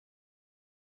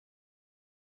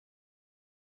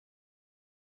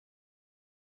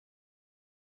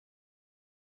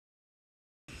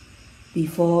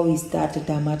Before we start the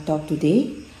Dhamma talk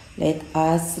today, let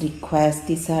us request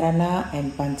the Sarana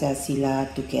and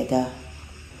Panchasila together.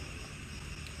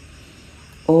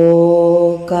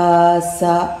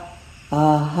 Okasa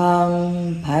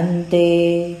ahang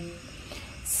bhante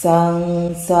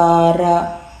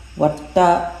sangsara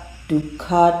vatta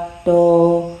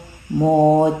dukkhato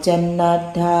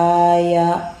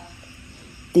mojanataya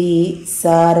ti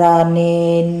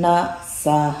saranena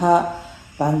saha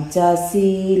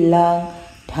Pancasilang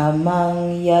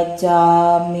dhammang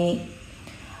yajami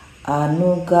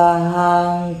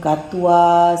anugahang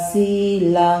katwa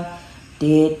silang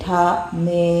detha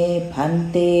me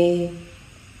bhante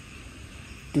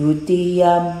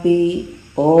dutiyampi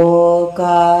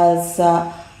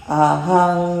okasa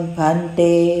ahang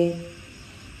bhante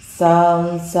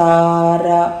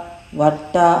samsara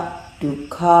vatta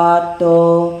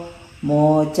dukkhato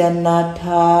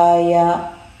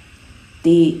mojanataya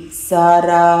ti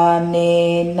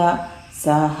saranena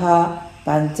saha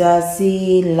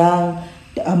pancasilang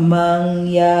dhammang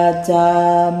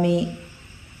yajami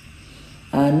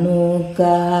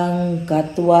anugahang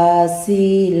katwa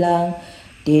silang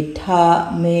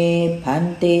detha me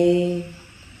bhante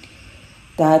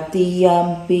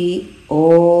tatiyampi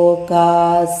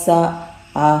okasa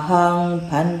ahang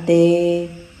bhante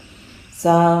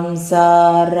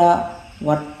samsara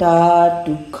vatta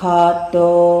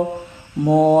dukkhato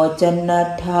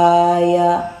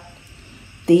mojanataya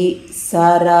ti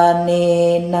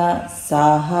saranena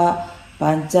saha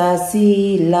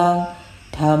pancasilang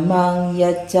dhammang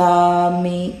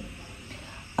yajami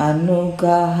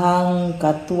anugahang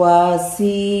katwa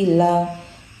silang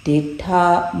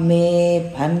detha me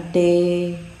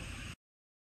bhante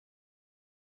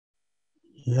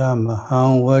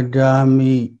Yamahang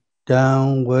vadami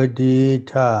dang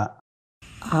vadita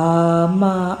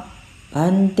ama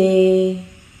bhante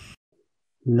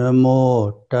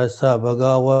Namo tassa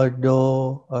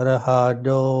bhagavato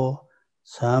arahato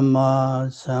samma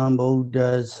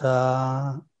sambuddhassa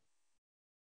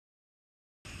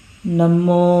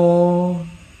Namo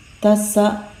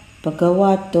tassa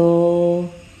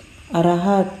bhagavato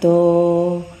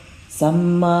arahato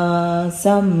samma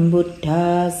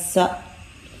sambuddhassa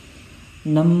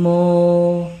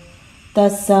Namo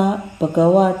tassa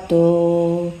bhagavato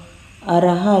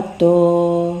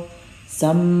arahato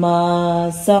samma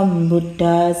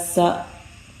sambuddhassa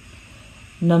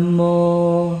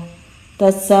Namo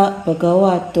tassa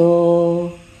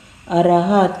bhagavato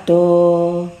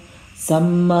arahato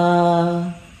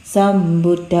samma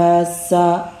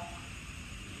sambuddhassa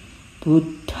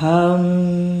Buddhang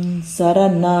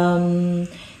saranam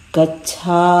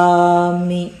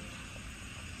gacchami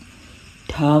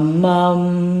Dhammam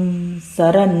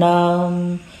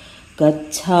saranam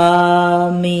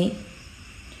gacchami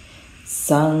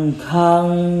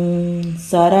Sanghang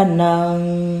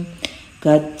saranam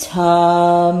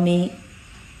gacchami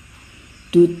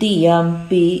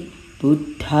Dutiyampi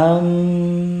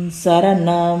Buddham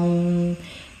saranam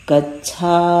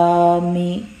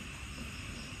gacchami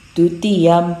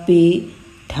Dutiyampi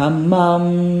Dhammam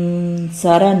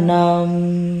saranam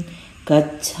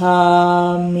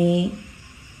gacchami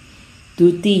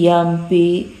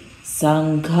Dutiyampi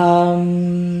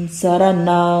Sangham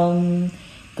saranam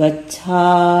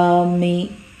gacchami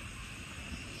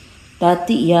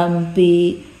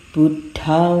Tatiyampi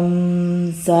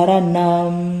Buddham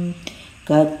saranam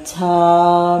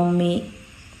gacchami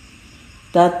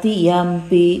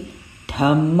Tatiyampi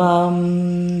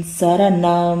Dhammam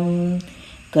saranam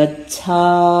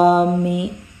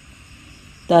gacchami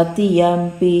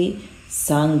Tatiyampi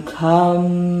Sangham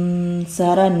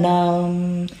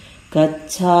saranam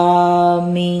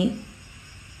gacchami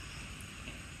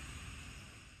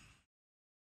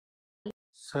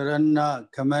Sarana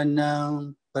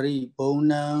kamanang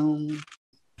paripurnam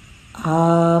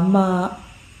ama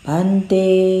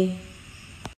bhante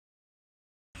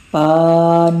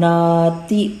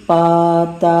panati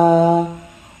pata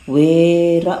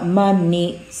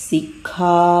veramani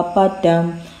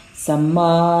sikkhapadam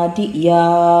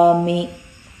samadhiyami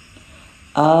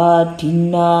adinadana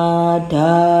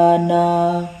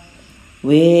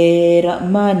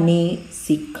veramani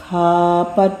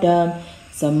sikkhapadam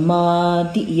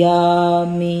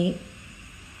samadhiyami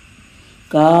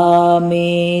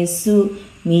kamesu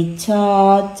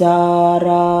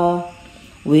miccacara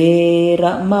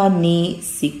veramani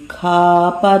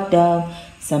sikkhapadam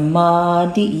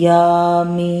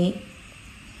samadhiyami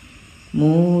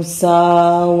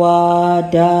musawada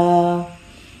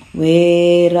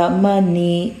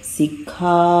veramani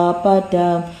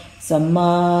sikkhapadam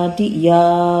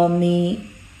samadhiyami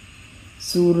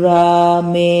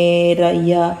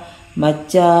surameraya มัจ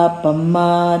จาปม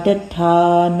าดฐา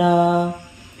นา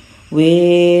เว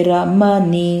รม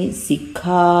ณีสิกข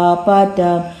าปะ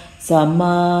ทังสม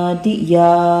าธิย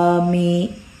ามิ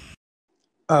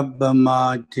อัปปมา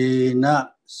เทนะ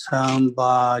สัมป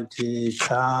าทิช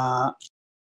า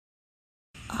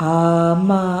อาม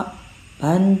ะ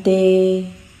พันเต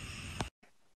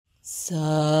ส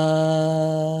า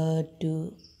ธุ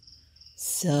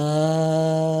สา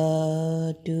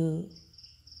ธุ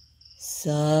ส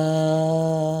า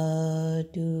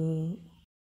ธุ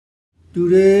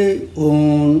Today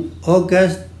on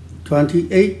August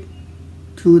 28,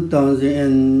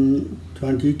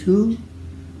 2022,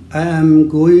 I am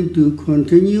going to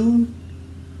continue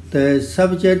the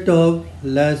subject of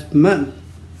last month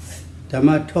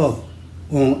Dhamma talk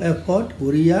on effort,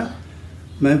 Viriya,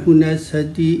 mindfulness,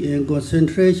 Sati, and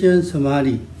concentration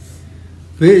samadhi,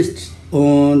 based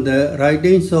on the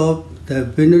writings of the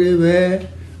Venerable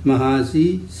Mahasi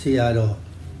Sayadaw.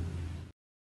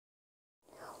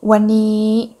 วันนี้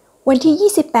วันที่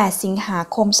 28 สิงหา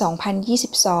คม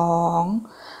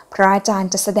 2022 พระอาจารย์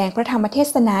จะแสดงพระธรรมเท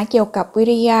ศนาเกี่ยวกับวิ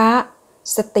ริยะ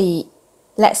สติ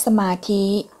และสมาธิ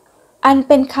อันเ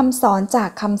ป็นคำสอนจาก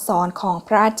คำสอนของพ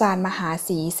ระอาจารย์มหาศ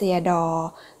รีสยดอ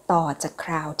ต่อจากค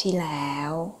ราวที่แล้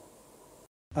ว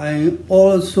I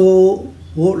also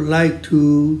would like to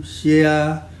share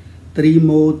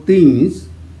 3 more things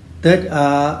that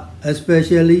are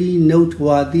especially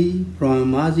noteworthy from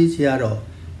Mahasi Sayadaw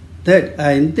that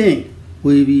I think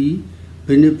will be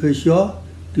beneficial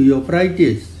to your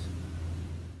practice.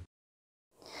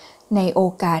 ในโอ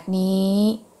กาสนี้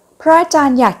พระอาจาร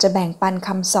ย์อยากจะแบ่งปันค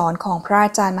ำสอนของพระอ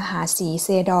าจารย์มหาศรีส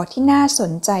ยดอที่น่าส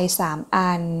นใจ3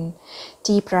 อัน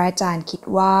ที่พระอาจารย์คิด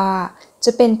ว่าจ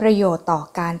ะเป็นประโยชน์ต่อ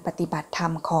การปฏิบัติธรร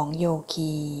มของโย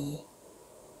คี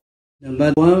Number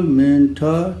 1,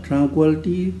 mental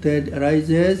tranquility that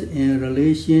arises in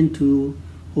relation to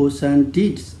wholesome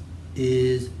deeds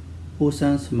is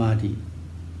wholesome samadhi.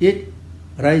 It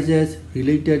arises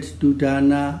related to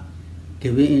dana,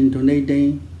 giving and donating.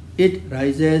 It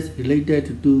arises related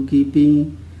to keeping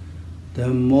the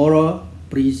moral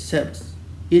precepts.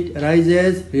 It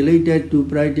arises related to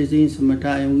practicing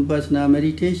samatha and vipassana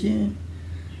meditation.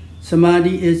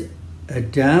 Samadhi is a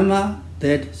Dhamma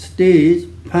that stays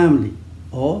firmly,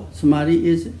 or samadhi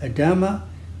is a Dhamma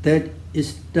that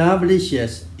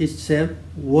establishes itself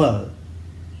well.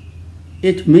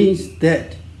 It means that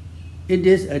it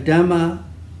is a Dhamma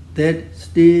that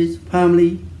stays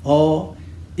firmly or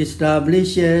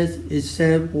establishes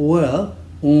itself well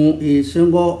on a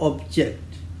single object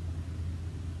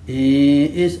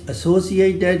in its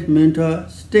associated mental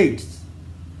states.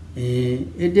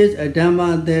 It is a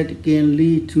Dhamma that can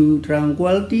lead to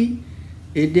tranquility.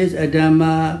 It is a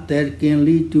Dhamma that can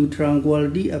lead to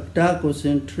tranquility after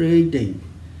concentrating.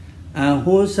 And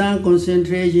wholesome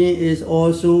concentration is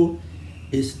also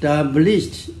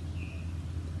established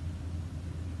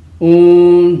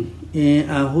on an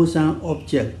unwholesome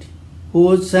object.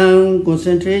 Wholesome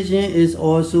concentration is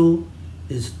also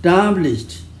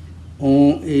established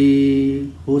on a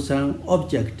wholesome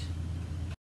object.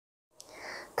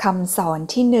 คำสอน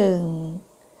ที่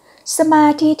 1 สมา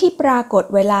ธิที่ปรากฏ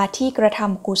เวลาที่กระท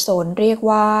ำกุศลเรียก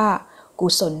ว่ากุ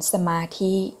ศลสมา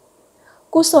ธิ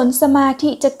กุศลสมาธิ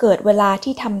จะเกิดเวลา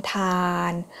ที่ทำทา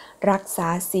นรักษา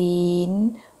ศีล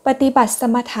ปฏิบัติส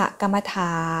มถกรรมฐ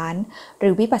านหรื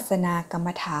อวิปัสสนากรรม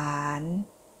ฐาน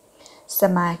ส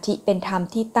มาธิเป็นธรรม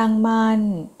ที่ตั้งมั่น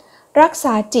รักษ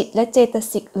าจิตและเจต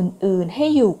สิกอื่นๆให้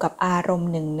อยู่กับอารม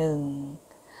ณ์หนึ่ง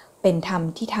ๆเป็นธรรม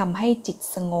ที่ทำให้จิต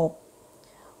สงบ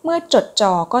เมื่อจด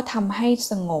จ่อก็ทำให้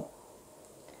สงบ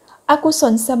อกุศ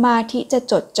ลสมาธิจะ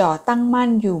จดจ่อตั้งมั่น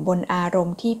อยู่บนอารม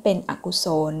ณ์ที่เป็นอกุศ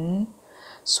ล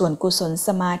ส่วนกุศลส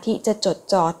มาธิจะจด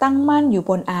จ่อตั้งมั่นอยู่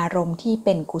บนอารมณ์ที่เ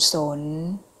ป็นกุศล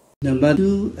Number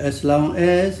 2, as long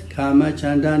as karma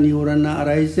chanda nirvana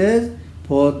arises,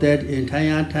 for that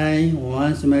entire time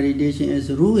one's meditation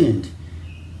is ruined.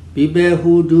 People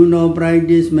who do not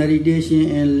practice meditation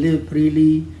and live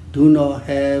freely do not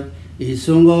have a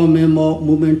single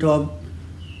moment of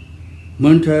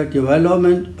mental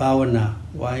development bhavana.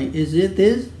 Why is it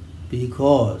this?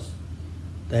 Because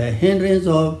the hindrance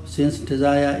of sense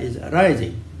desire is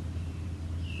arising.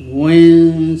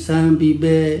 When some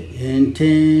people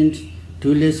intend to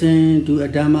listen to a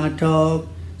Dhamma talk,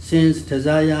 sense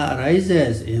desire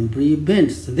arises and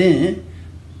prevents them.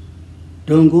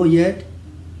 Don't go yet.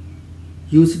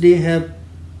 You still have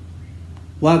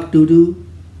work to do.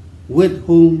 With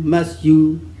whom must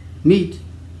you meet?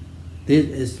 This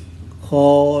is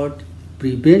called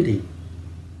preventing.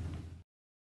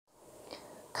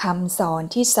 คำสอน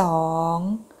ที่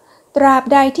 2 ตราบ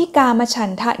ใดที่กามฉั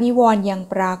นทะนิวรณ์ยัง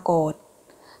ปรากฏ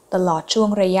ตลอดช่วง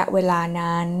ระยะเวลา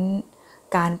นั้น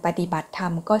การปฏิบัติธรร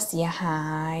มก็เสียหา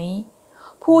ย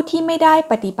ผู้ที่ไม่ได้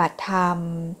ปฏิบัติธรรม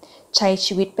ใช้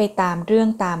ชีวิตไปตามเรื่อง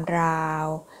ตามราว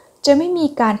จะไม่มี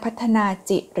การพัฒนา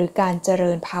จิตหรือการเจ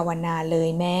ริญภาวนาเลย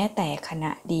แม้แต่ขณ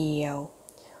ะเดียว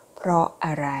เพราะอ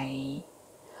ะไร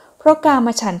เพราะกาม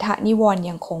ฉันทะนิวรณ์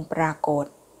ยังคงปรากฏ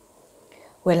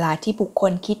เวลาที่บุคค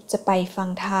ลคิดจะไปฟัง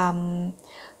ธรรม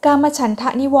กามฉันทะ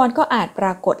นิวรณ์ก็อาจปร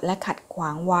ากฏและขัดขวา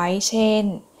งไว้เช่น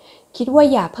คิดว่า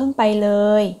อย่าเพิ่งไปเล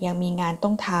ยยังมีงานต้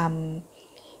องท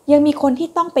ำยังมีคนที่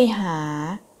ต้องไปหา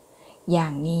อย่า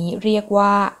งนี้เรียกว่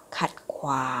าขัดขว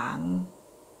าง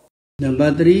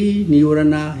Number 3.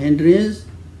 Nivarana hindrance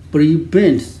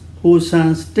prevents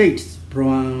wholesome states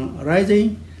from arising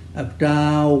after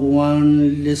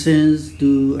one listens to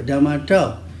Dhamma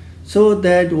talk so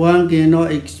that one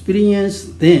cannot experience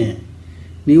them.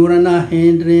 Nivarana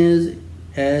hindrance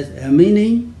has a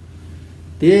meaning.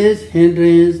 This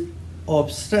hindrance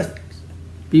obstructs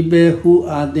people who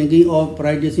are thinking of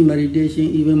practicing meditation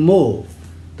even more.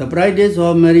 The practice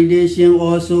of meditation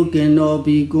also cannot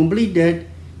be completed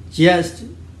just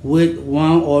with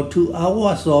 1 or 2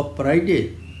 hours of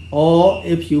practice, or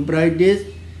if you practice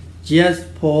just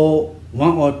for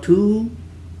 1 or 2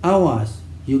 hours,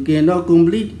 you cannot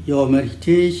complete your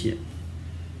meditation.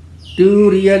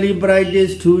 To really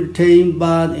practice to attain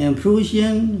path and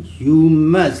fruition, you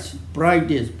must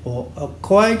practice for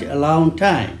quite a long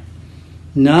time.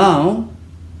 Now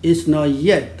is not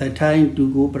yet the time to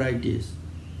go practice.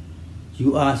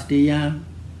 You are still young.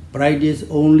 Practice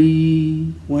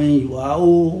only when you are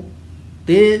old.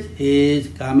 This is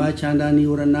Kamachanda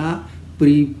Nivarana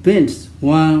prevents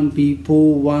one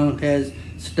before one has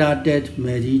started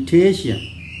meditation.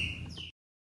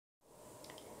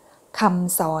 ค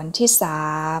ำสอนที่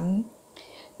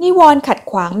 3 นิวรณ์ขัด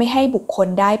ขวางไม่ให้บุคคล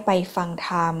ได้ไปฟังธ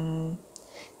รรม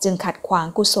จึงขัดขวาง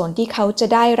กุศลที่เขาจะ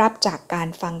ได้รับจากการ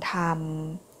ฟังธรรม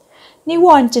นิว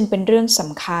รณ์จึงเป็นเรื่องส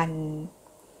ำคัญ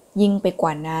ยิ่งไปก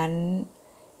ว่านั้น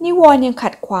นิวรณ์ยังขั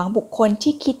ดขวางบุคคล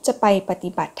ที่คิดจะไปป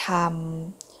ฏิบัติธรรม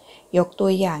ยกตั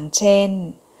วอย่างเช่น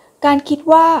การคิด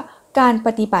ว่าการป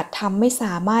ฏิบัติธรรมไม่ส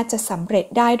ามารถจะสำเร็จ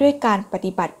ได้ด้วยการป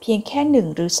ฏิบัติเพียงแค่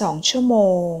1 หรือ 2 ชั่วโม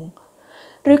ง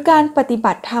หรือการปฏิ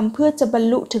บัติธรรมเพื่อจะบรร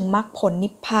ลุถึงมรรคผลนิ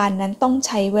พพานนั้นต้องใ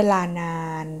ช้เวลานา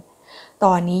นต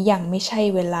อนนี้ยังไม่ใช่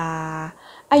เวลา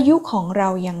อายุของเรา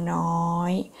ยังน้อ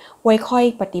ยไว้ค่อย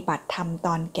ปฏิบัติธรรมต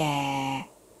อนแก่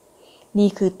นี่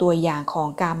คือตัวอย่างของ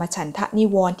กามฉันทะนิ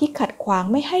วรณ์ที่ขัดขวาง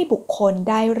ไม่ให้บุคคล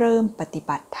ได้เริ่มปฏิ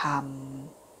บัติธรรม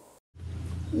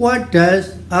What does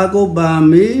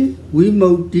agobame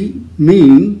vimukti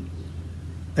mean?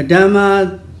 A Dhamma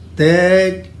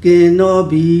that cannot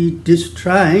be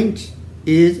destroyed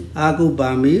is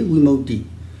agobame vimukti.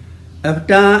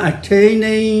 After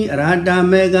attaining Arahata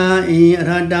Mega and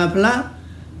Arahata Phala,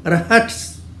 Arahats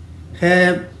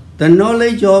have the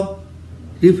knowledge of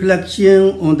reflection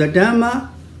on the Dhamma,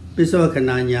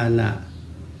 Pisavakana Jnana,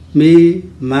 may,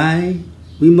 mind,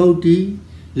 vimukti,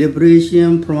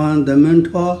 liberation from the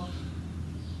mental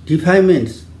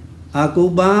defilements.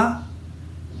 Agoba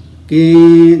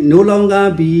can no longer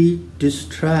be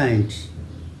destroyed.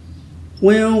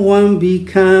 When one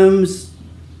becomes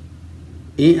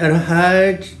in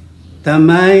Arhat, the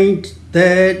mind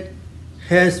that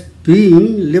has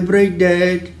been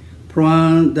liberated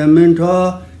from the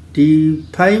mental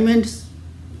defilements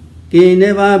can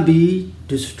never be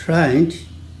destroyed.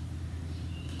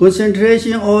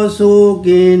 Concentration also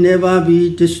can never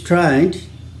be destroyed.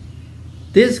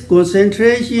 This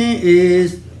concentration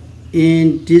is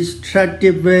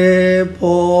indestructible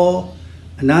for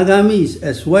anagamis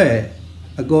as well,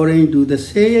 according to the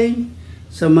saying,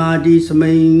 Samadhi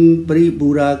Samain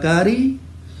Paripuragari.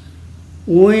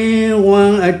 When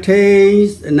one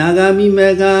attains Anagami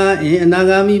Mega and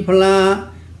Anagami Phala,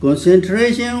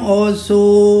 concentration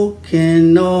also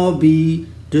cannot be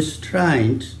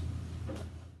destroyed.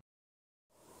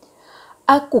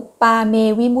 อกุปปาเม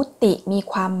วิมุตติมี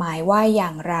ความหมายว่าอย่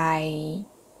างไร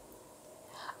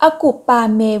อกุปปา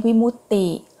เมวิมุตติ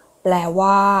แปล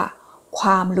ว่าคว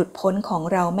ามหลุดพ้นของ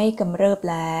เราไม่กำเริบ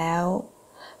แล้ว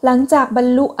หลังจากบรร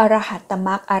ลุอรหัตตม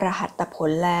รรคอรหัตตผ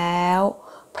ลแล้ว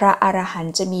พระอรหัน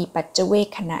ต์จะมีปัจเจเวค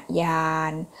ขณะญา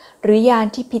ณหรือญาณ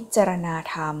ที่พิจารณา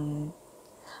ธรรม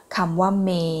คำว่าเม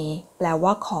แปล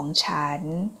ว่าของฉัน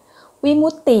วิมุ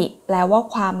ตติแปลว่า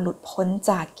ความหลุดพ้น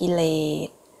จากกิเลส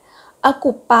อ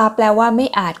กุปปาแปลว่าไม่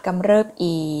อาจกำเริบ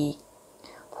อีก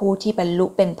ผู้ที่บรรลุ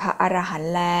เป็นพระอรหัน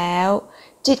ต์แล้ว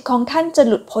จิตของท่านจะ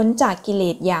หลุดพ้นจากกิเล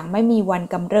สอย่างไม่มีวัน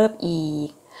กำเริบอีก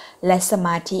และสม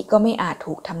าธิก็ไม่อาจ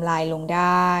ถูกทำลายลงไ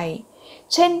ด้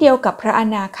เช่นเดียวกับพระอ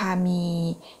นาคามี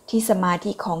ที่สมา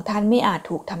ธิของท่านไม่อาจ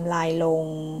ถูกทำลายลง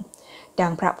ดั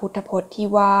งพระพุทธพจน์ที่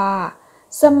ว่า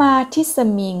สมาธิส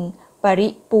มิงปริ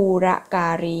ปูรกา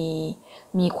รี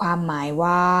มีความหมาย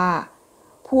ว่า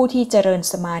ผู้ที่เจริญ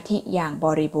สมาธิอย่างบ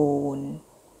ริบูรณ์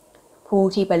ผู้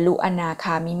ที่บรรลุอนาค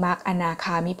ามิมรรคอนาค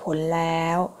ามิผลแล้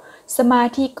วสมา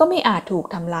ธิก็ไม่อาจถูก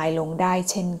ทำลายลงได้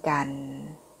เช่นกัน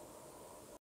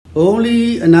Only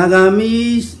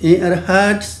anagamis and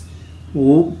arhats who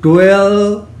dwell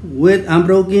with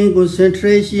unbroken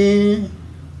concentration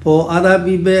for other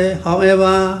people.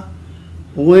 However,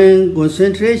 when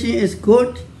concentration is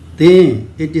good, then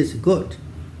it is good.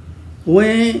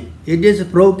 When it is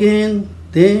broken,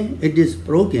 then it is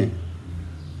broken.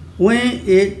 When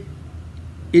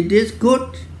it is good,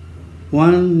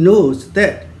 one knows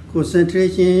that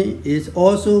concentration is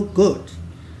also good.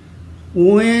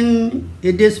 When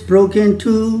it is broken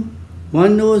too,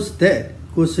 one knows that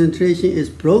concentration is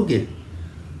broken.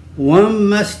 One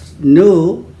must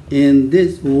know in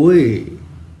this way.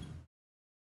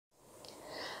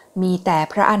 มีแต่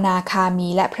พระอนาคามี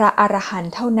และพระอรหัน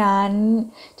ต์เท่านั้น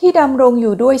ที่ดำรงอ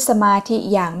ยู่ด้วยสมาธิ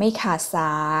อย่างไม่ขาดส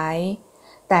าย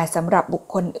แต่สำหรับบุค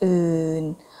คลอื่น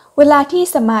เวลาที่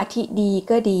สมาธิดี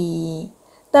ก็ดี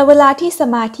แต่เวลาที่ส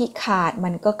มาธิขาดมั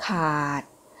นก็ขาด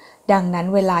ดังนั้น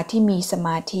เวลาที่มีสม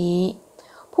าธิ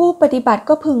ผู้ปฏิบัติ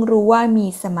ก็พึงรู้ว่ามี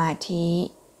สมาธิ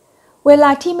เวลา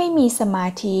ที่ไม่มีสมา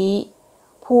ธิ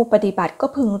ผู้ปฏิบัติก็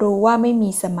พึงรู้ว่าไม่มี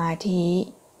สมาธิ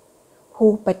ผู้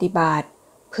ปฏิบัติ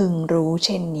พึงรู้เ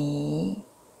ช่นนี้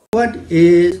What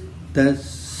is the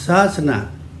sasana?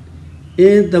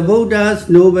 In the Buddha's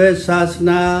noble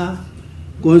sasana,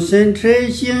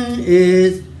 concentration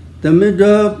is the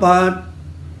middle part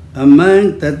among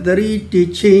the three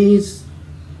teachings.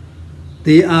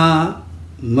 They are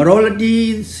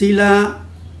morality, sila,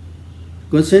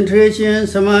 concentration,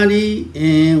 samadhi,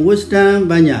 and wisdom,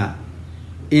 panya.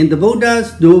 In the Buddha's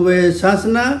noble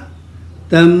sasana,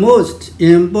 the most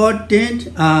important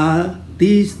are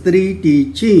these three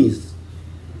teachings.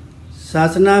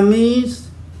 Sasana means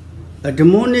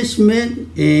admonishment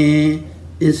and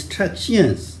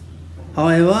instructions.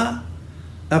 However,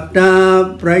 after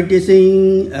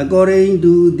practicing according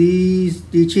to these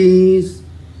teachings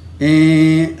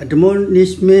and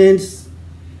admonishments,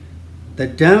 the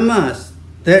Dhammas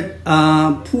that are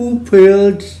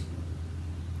fulfilled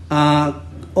are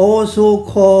also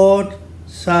called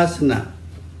sasana.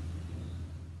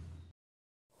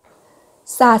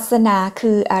 ศาสนา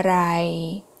คืออะไร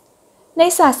ใน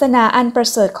ศาสนาอันประ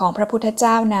เสริฐของพระพุทธเ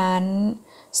จ้านั้น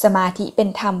สมาธิเป็น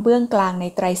ธรรมเบื้องกลางใน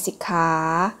ไตรสิกขา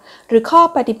หรือข้อ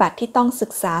ปฏิบัติที่ต้องศึ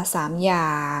กษา3อย่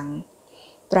าง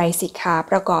ไตรสิกขา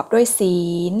ประกอบด้วยศี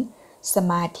ลส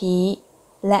มาธิ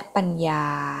และปัญญา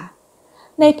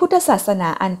ในพุทธศาสนา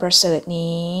อันประเสริฐ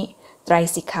นี้ไตร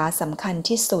สิกขาสำคัญ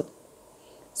ที่สุด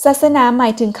ศาสนาหมา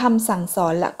ยถึงคำสั่งสอ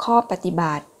นและข้อปฏิ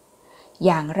บัติอ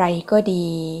ย่างไรก็ดี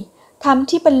ธรรม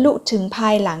ที่บรรลุถึงภา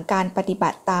ยหลังการปฏิบั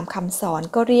ติตามคำสอน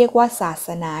ก็เรียกว่าศาส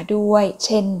นาด้วยเ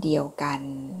ช่นเดียวกัน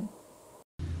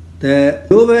The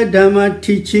noble Dhamma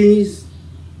teachings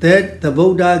that the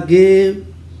Buddha gave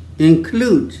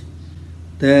include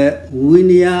the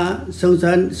Viriya,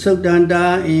 Saudanda,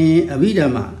 and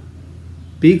Abhidhamma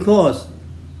because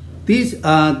these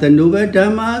are the noble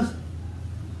Dhammas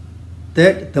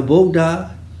that the Buddha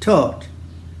taught.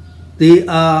 They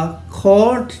are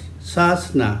called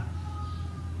sasana.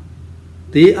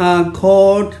 They are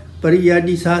called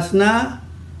pariyati sasana.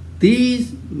 These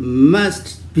must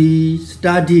be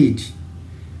studied.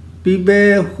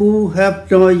 People who have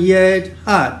not yet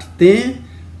heard them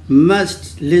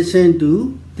must listen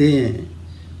to them.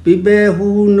 People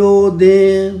who know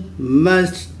them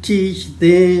must teach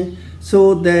them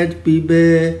so that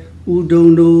people who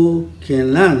don't know can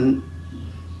learn.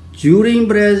 During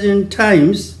present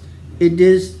times, it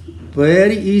is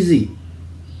very easy.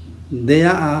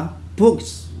 There are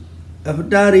books.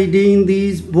 After reading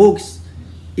these books,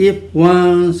 if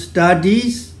one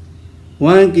studies,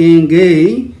 one can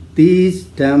gain these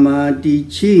Dhamma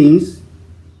teachings.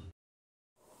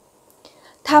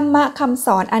 ธรรมะคำส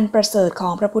อนอันประเสริฐขอ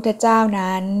งพระพุทธเจ้า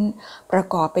นั้นประ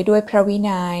กอบไปด้วยพระวิ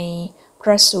นัยพร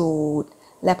ะสูตร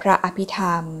และพระอภิธร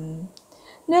รม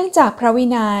เนื่องจากพระวิ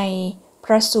นัยพ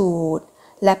ระสูตร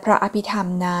และพระอภิธรรม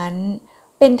นั้น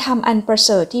เป็นธรรมอันประเส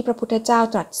ริฐที่พระพุทธเจ้า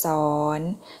ตรัสสอน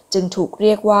จึงถูกเ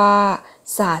รียกว่า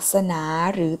ศาสนา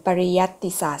หรือปริยั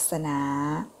ติศาสนา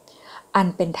อัน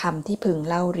เป็นธรรมที่พึง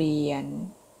เล่าเรียน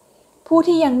ผู้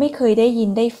ที่ยังไม่เคยได้ยิ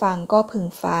นได้ฟังก็พึง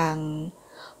ฟัง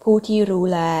ผู้ที่รู้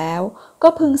แล้วก็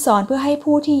พึงสอนเพื่อให้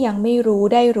ผู้ที่ยังไม่รู้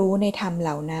ได้รู้ในธรรมเห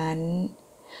ล่านั้น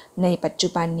ในปัจจุ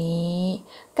บันนี้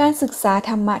การศึกษา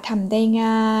ธรรมะทำได้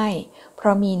ง่ายเพร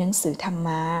าะมีหนังสือธรรม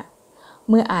ะ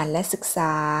เมื่ออ่านและศึกษ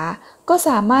าก็ส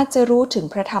ามารถจะรู้ถึง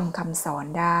พระธรรมคำสอน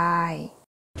ได้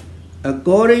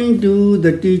According to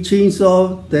the teachings of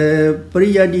the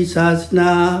Viriya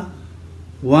Sasana,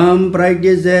 one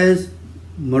practices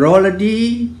morality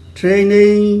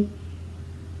training,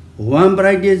 one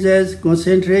practices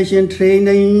concentration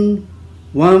training,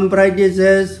 one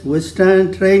practices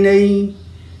wisdom training.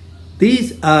 These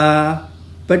are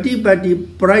patipati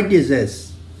practices.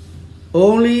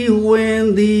 Only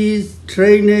when these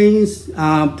trainings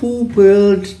are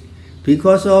fulfilled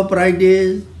because of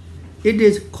practice, it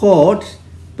is called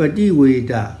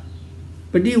Pativeda.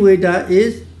 Pativeda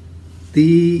is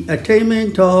the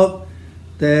attainment of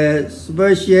the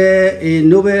special and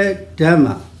noble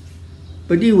Dhamma.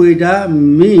 Pativeda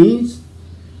means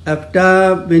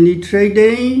after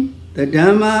penetrating the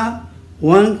Dhamma,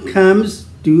 one comes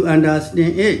to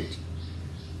understand it.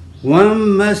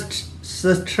 One must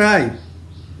strive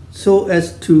so as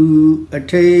to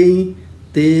attain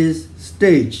this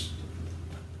stage.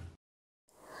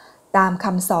 ตามค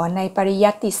ำสอนในปริ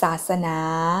ยัติศาสนา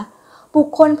บุค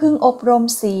คลพึงอบรม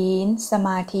ศีลสม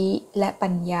าธิและปั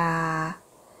ญญา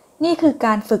นี่คือก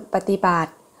ารฝึกปฏิบั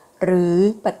ติหรือ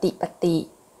ปฏิปติ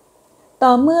ต่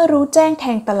อเมื่อรู้แจ้งแท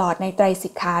งตลอดในไตรสิ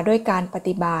กขาด้วยการป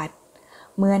ฏิบัติ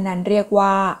เมื่อนั้นเรียกว่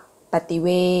าปฏิเว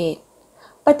ท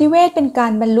ปฏิเวทเป็นกา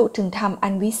รบรรลุถึงธรรมอั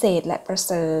นวิเศษและประเ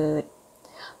สริฐ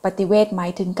ปฏิเวทหมา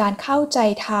ยถึงการเข้าใจ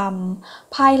ธรรม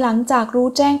ภายหลังจากรู้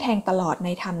แจ้งแทงตลอดใน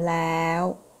ธรรมแล้ว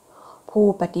ผู้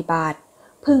ปฏิบัติ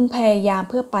พึงพยายาม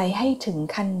เพื่อไปให้ถึง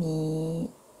ขั้นนี้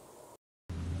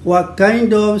What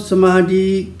kind of samadhi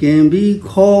can be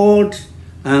called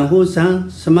unwholesome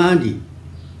samadhi?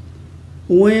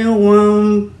 When one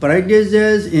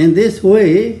practices in this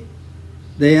way,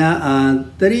 there are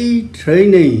three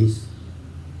trainings: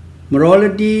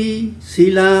 morality,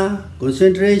 sila,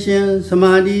 concentration,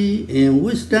 samadhi, and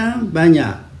wisdom, panya.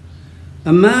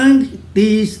 Among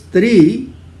these three,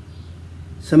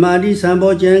 Samadhi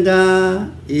Sambhojjhanga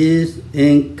is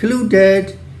included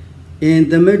in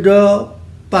the middle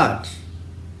part.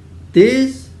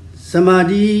 This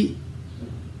Samadhi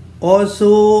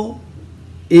also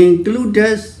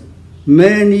includes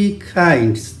many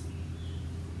kinds.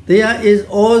 There is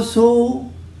also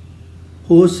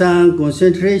wholesome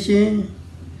concentration.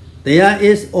 There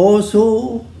is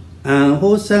also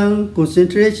unwholesome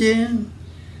concentration.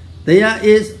 There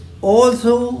is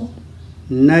also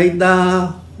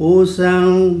neither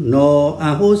wholesome nor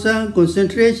unwholesome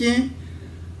concentration,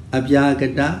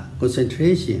 abhyagata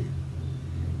concentration.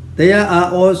 There are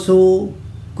also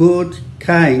good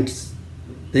kinds.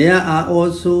 There are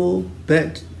also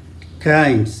bad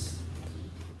kinds.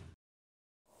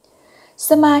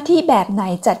 สมาธิแบบไหน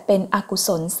จัดเป็นอกุศ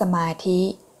ลสมาธิ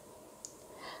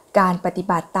การปฏิ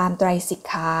บัติตามไตรสิก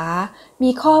ขามี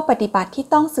ข้อปฏิบัติที่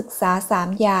ต้องศึกษา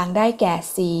3อย่างได้แก่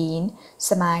ศีล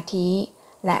สมาธิ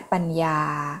และปัญญา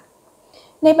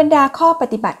ในบรรดาข้อป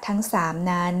ฏิบัติทั้ง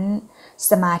3นั้น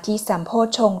สมาธิสัมโพช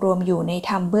ฌงค์รวมอยู่ใน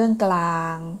ธรรมเบื้องกลา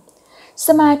งส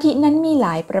มาธินั้นมีหล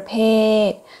ายประเภท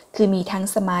คือมีทั้ง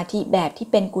สมาธิแบบที่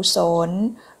เป็นกุศล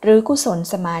หรือกุศล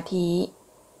สมาธิ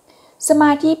สม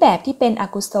าธิแบบที่เป็นอ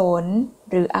กุศล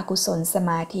หรืออกุศลส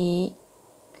มาธิ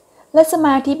และสม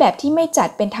าธิแบบที่ไม่จัด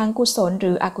เป็นทั้งกุศลห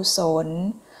รืออกุศล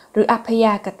หรืออัพย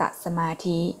ากตสมา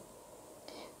ธิ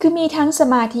คือมีทั้งส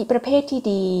มาธิประเภทที่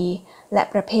ดีและ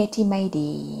ประเภทที่ไม่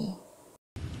ดี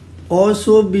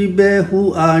Also people who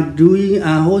are doing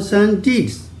unwholesome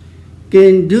deeds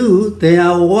can do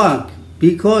their work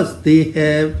because they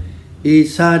have a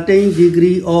certain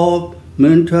degree of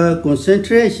mental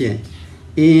concentration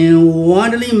in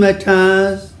worldly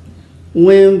matters.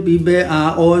 When people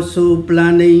are also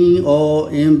planning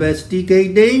or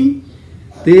investigating,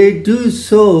 they do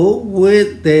so with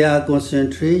their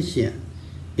concentration.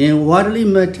 In worldly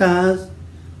matters,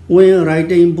 when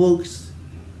writing books,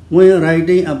 when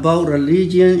writing about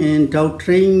religion and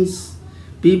doctrines,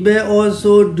 people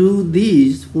also do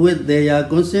this with their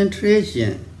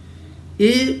concentration.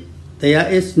 If there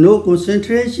is no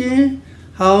concentration,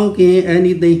 how can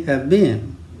anything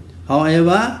happen?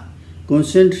 However,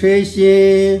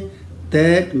 concentration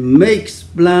that makes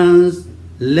plans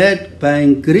led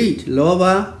by greed,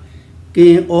 lobha,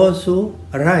 can also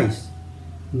arise.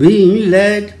 Being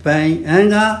led by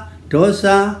anger,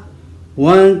 dosa,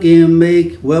 one can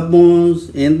make weapons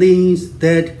and things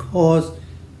that cause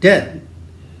death.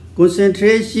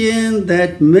 Concentration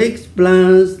that makes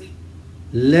plans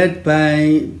led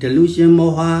by delusion,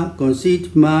 moha,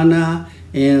 conceit, mana,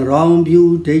 and wrong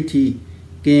view, deity,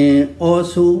 can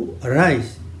also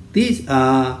arise. These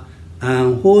are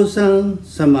unwholesome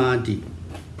samadhi.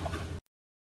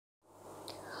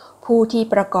 ผู้ที่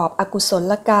ประกอบอกุศ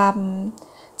ลกรรม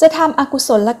จะทำอกุศ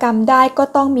ลกรรมได้ก็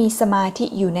ต้องมีสมาธิ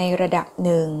อยู่ในระดับห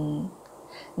นึ่ง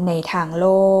ในทางโล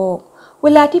กเว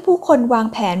ลาที่ผู้คนวาง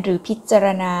แผนหรือพิจาร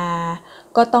ณา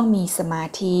ก็ต้องมีสมา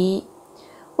ธิ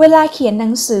เวลาเขียนหนั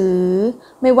งสือ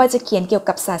ไม่ว่าจะเขียนเกี่ยว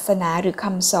กับศาสนาหรือค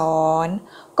ำสอน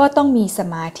ก็ต้องมีส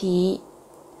มาธิ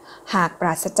หากปร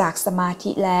าศจากสมาธิ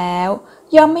แล้ว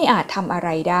ย่อมไม่อาจทำอะไร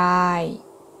ได้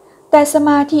แต่สม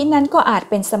าธินั้นก็อาจ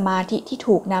เป็นสมาธิที่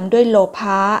ถูกนำด้วยโลภ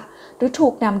ะหรือถู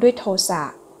กนำด้วยโทสะ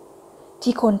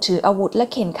ที่คนถืออาวุธและ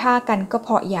เข็นฆ่ากันก็เพ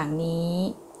ราะอย่างนี้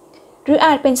หรืออ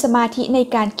าจเป็นสมาธิใน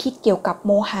การคิดเกี่ยวกับโ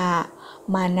มหะ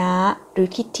มานะหรือ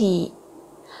ทิฏฐิ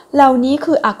เหล่านี้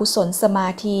คืออกุศลสมา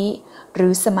ธิหรื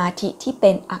อสมาธิที่เ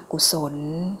ป็นอกุศล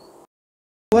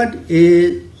What is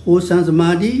wholesome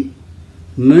samadhi?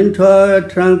 Mental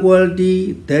tranquility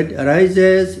that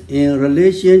arises in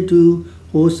relation to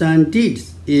wholesome deeds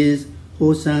is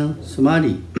wholesome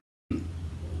samadhi.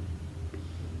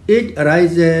 It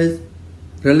arises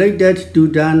related to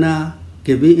dana,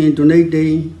 giving and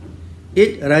donating.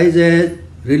 It arises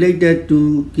related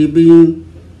to keeping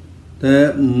the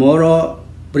moral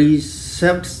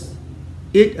precepts.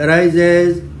 It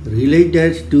arises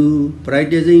related to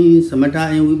practicing samatha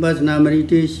and vipassana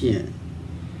meditation.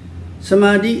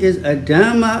 Samadhi is a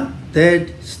Dhamma that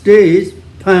stays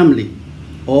firmly,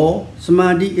 or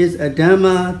samadhi is a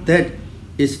Dhamma that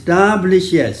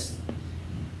establishes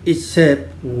itself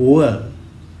well.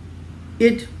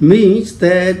 It means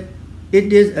that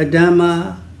it is a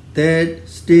Dhamma that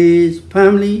stays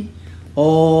firmly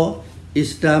or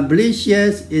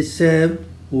establishes itself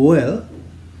well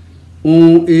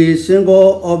on a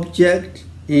single object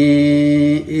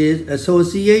and its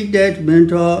associated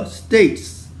mental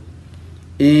states.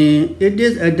 And it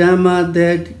is a Dhamma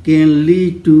that can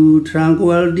lead to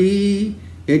tranquility.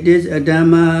 It is a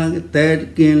Dhamma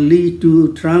that can lead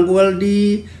to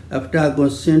tranquility after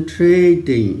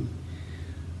concentrating.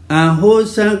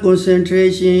 Unwholesome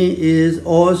concentration is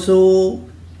also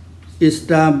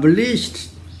established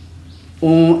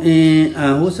on an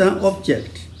unwholesome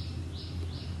object.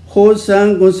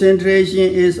 Wholesome concentration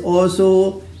is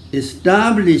also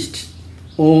established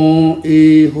on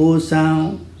a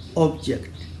wholesome object.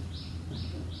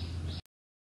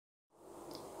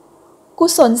 กุ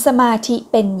ศลสมาธิ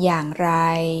เป็นอย่างไร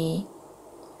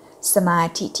สมา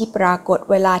ธิที่ปรากฏ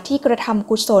เวลาที่กระทำ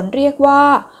กุศลเรียกว่า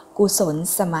กุศล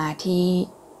สมาธิ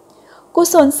กุ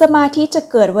ศลสมาธิจะ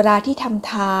เกิดเวลาที่ท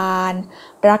ำทาน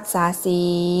รักษาศี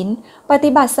ลป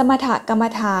ฏิบัติสมถกรรม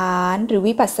ฐานหรือ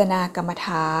วิปัสสนากรรมฐ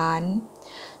าน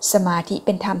สมาธิเ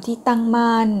ป็นธรรมที่ตั้ง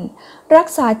มั่นรัก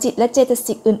ษาจิตและเจต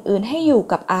สิกอื่นๆให้อยู่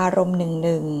กับอารมณ์ห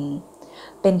นึ่ง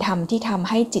ๆเป็นธรรมที่ทำ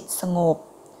ให้จิตสงบ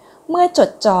เมื่อจ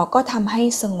ดจ่อก็ทำให้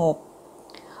สงบ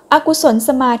อกุศลส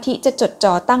มาธิจะจด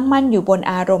จ่อตั้งมั่นอยู่บน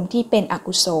อารมณ์ที่เป็นอ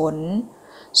กุศล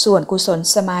ส่วนกุศล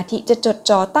สมาธิจะจด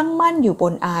จ่อตั้งมั่นอยู่บ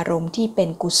นอารมณ์ที่เป็น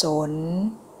กุศล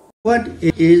What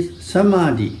is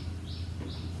samadhi?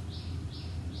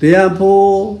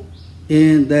 Therefore,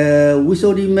 in the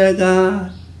Visuddhimagga,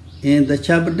 in the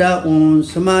chapter on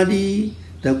samadhi,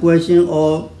 the question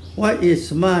of what is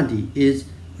samadhi is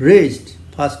raised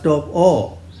first of all.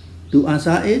 To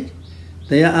answer it,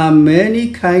 there are many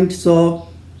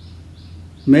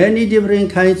different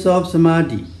kinds of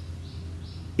samadhi.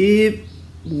 If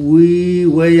we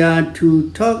were to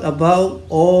talk about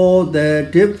all the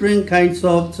different kinds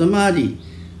of samadhi,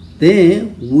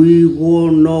 then we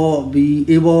will not be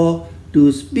able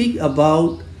to speak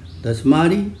about the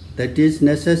samadhi that is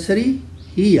necessary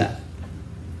here.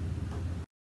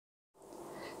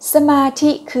 สมา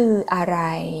ธิคืออะไร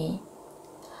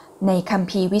ในคัม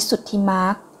ภีร์วิสุทธิมรร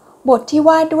คบทที่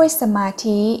ว่าด้วยสมา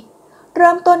ธิเ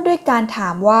ริ่มต้นด้วยการถา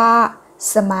มว่า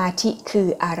สมาธิคือ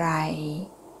อะไร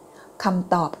ค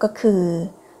ำตอบก็คือ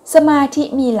สมาธิ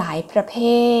มีหลายประเภ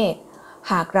ท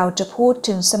หากเราจะพูด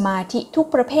ถึงสมาธิทุก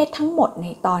ประเภททั้งหมดใน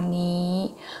ตอนนี้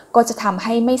ก็จะทำใ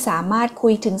ห้ไม่สามารถคุ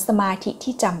ยถึงสมาธิ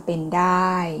ที่จำเป็นไ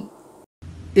ด้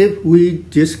If we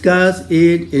discuss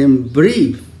it in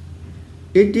brief,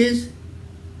 it is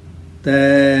the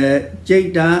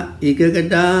Citta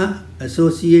Ekagata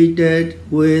associated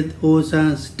with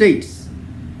wholesome states.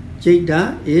 Citta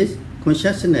is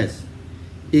consciousness.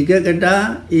 Ekagata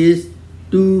is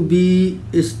to be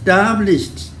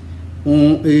established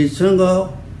on a single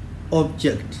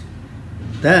object.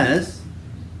 Thus,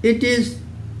 it is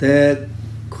the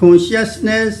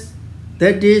consciousness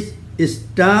that is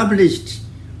established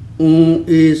on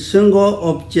a single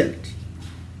object.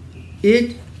 It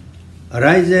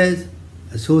arises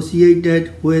associated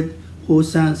with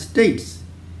wholesome states.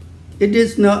 It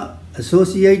is not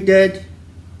associated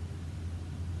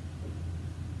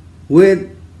with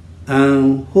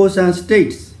wholesome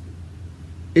states.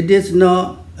 It is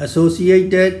not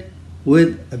associated with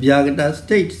abhyagata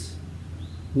states.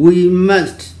 We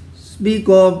must speak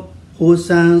of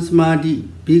wholesome samadhi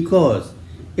because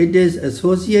it is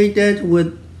associated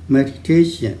with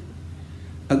meditation.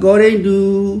 According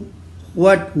to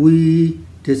what we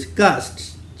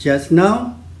discussed just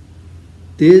now,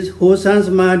 this wholesome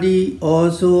samadhi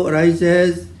also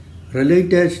arises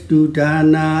related to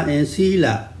dana and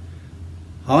sila.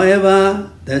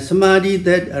 However, the samadhi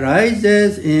that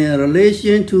arises in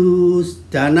relation to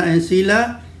dana and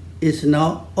sila is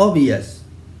not obvious.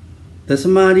 The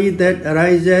samadhi that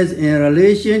arises in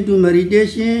relation to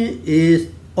meditation is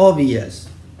obvious.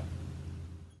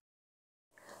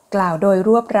 กล่าวโดยร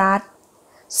วบรัด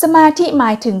สมาธิหม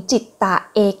ายถึงจิตตะ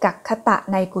เอกัคคตะ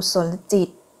ในกุศลจิต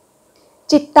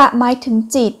จิตตะหมายถึง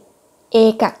จิตเอ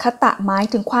กัคคตะหมาย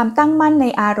ถึงความตั้งมั่นใน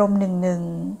อารมณ์หนึ่ง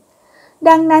ๆ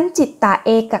ดังนั้นจิตตะเอ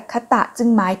กัคคตะจึง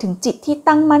หมายถึงจิตที่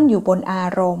ตั้งมั่นอยู่บนอา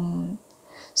รมณ์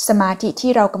สมาธิ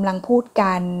ที่เรากำลังพูด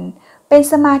กันเป็น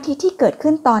สมาธิที่เกิด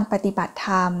ขึ้นตอนปฏิบัติธ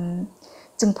รรม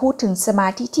จึงพูดถึงสมา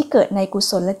ธิที่เกิดในกุ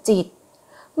ศลจิต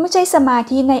ไม่ใช่สมา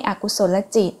ธิในอกุศล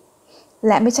จิตแ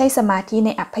ละไม่ใช่สมาธิใน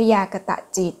อัพยากต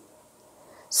จิต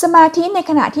สมาธิใน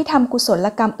ขณะที่ทำกุศล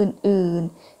กรรมอื่น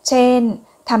ๆเช่น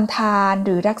ทำทานห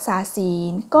รือรักษาศี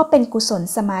ลก็เป็นกุศล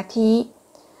สมาธิ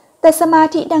แต่สมา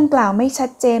ธิดังกล่าวไม่ชั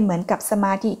ดเจนเหมือนกับสม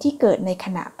าธิที่เกิดในข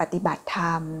ณะปฏิบัติธร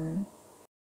รม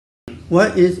What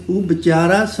is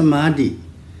upachara samadhi?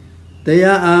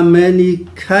 There are many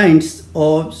kinds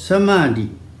of samadhi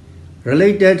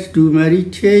related to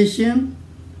meditation,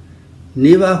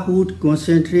 neighborhood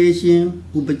concentration,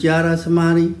 upachara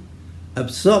samadhi,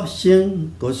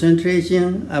 absorption, concentration,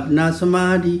 apna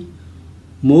samadhi,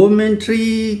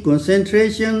 momentary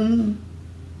concentration,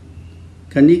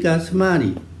 kanika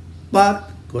samadhi, path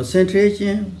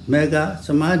concentration, mega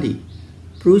samadhi,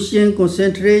 Prussian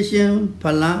concentration,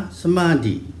 phala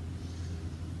samadhi.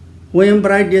 When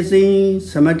practicing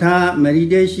samatha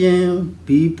meditation,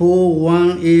 before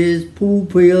one is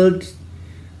fulfilled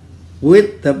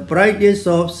with the practice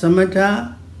of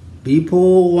samatha,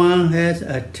 before one has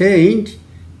attained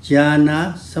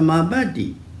jhana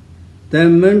samabati, the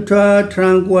mental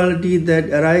tranquility that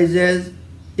arises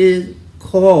is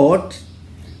called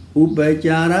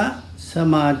upachara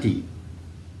samadhi.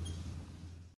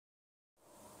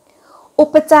 อุ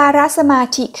ปจารสมา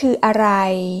ธิคืออะไร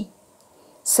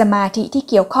สมาธิที่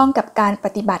เกี่ยวข้องกับการป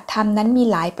ฏิบัติธรรมนั้นมี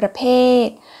หลายประเภท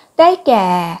ได้แก่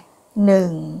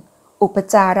 1. อุป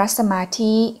จารสมา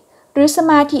ธิหรือส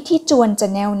มาธิที่จวนจะ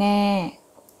แน่วแน่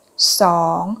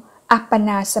 2. อัปปน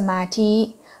าสมาธิ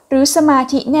หรือสมา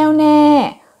ธิแน่วแน่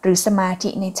หรือสมาธิ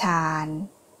ในฌาน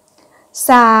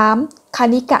 3. ค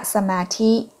ณิกะสมา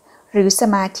ธิหรือส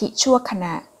มาธิชั่วขณ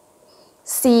ะ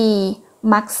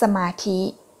 4. มัคสมาธิ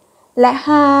และ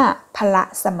 5. พละ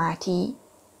สมาธิ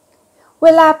เว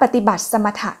ลาปฏิบัติสม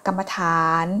ถกรรมฐา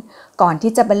นก่อน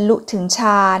ที่จะบรรลุถึงฌ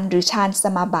านหรือฌานส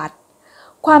มาบัติ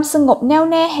ความสงบแน่ว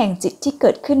แน่แห่งจิตที่เ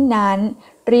กิดขึ้นนั้น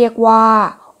เรียกว่า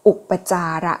อุปจา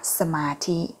รสมา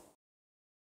ธิ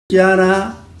Jhana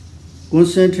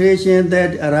concentration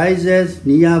that arises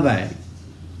nearby.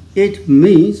 It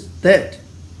means that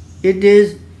it is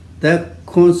the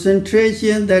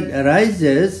concentration that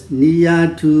arises near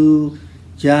to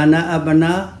jhana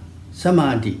apana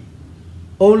samadhi.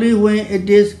 Only when it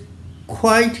is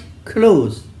quite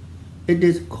close, it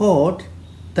is called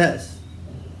thus.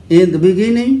 In the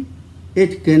beginning,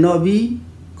 it cannot be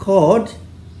called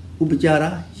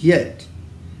upachara yet.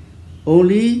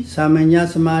 Only samanya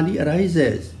samadhi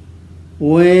arises.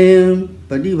 When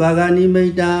patibhaga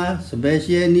nimitta,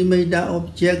 special nimitta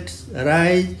objects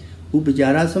arise,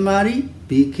 upachara samadhi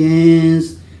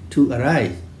begins to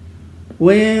arise.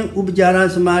 When upachara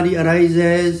samadhi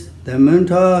arises, the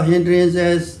mental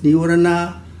hindrances,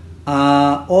 nirvana,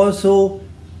 are also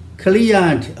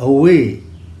cleared away.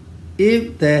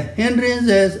 If the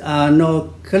hindrances are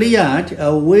not cleared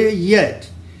away yet,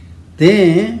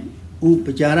 then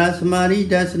upachara samadhi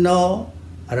does not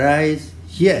arise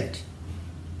yet.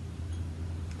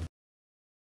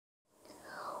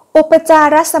 อุปจา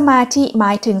รสมาธิหม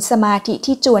ายถึงสมาธิ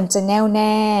ที่จวนจะแน่วแ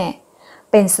น่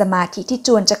เป็นสมาธิที่จ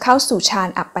วนจะเข้าสู่ฌาน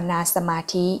อัปปนาสมา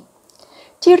ธิ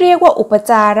ที่เรียกว่าอุป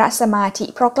จารสมาธิ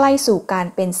เพราะใกล้สู่การ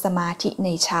เป็นสมาธิใน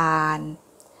ฌาน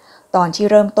ตอนที่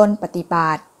เริ่มต้นปฏิบั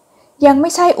ติยังไม่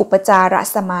ใช่อุปจาร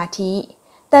สมาธิ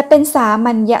แต่เป็นสา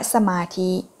มัญญสมา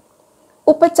ธิ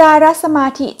อุปจารสมา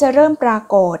ธิจะเริ่มปรา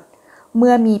กฏเ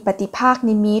มื่อมีปฏิภาค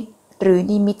นิมิตหรือ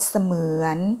นิมิตเสมือ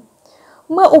น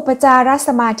เมื่ออุปจารส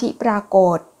มาธิปราก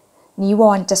ฏ นิว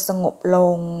รณ์จะสงบล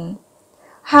ง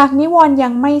หากนิวรณ์ยั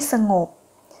งไม่สงบ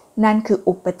นั่นคือ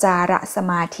อุปจารส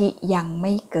มาธิยังไ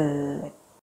ม่เกิด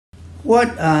What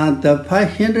are the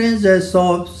five hindrances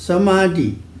of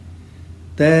samadhi?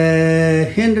 The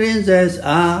hindrances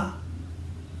are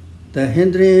the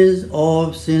hindrance of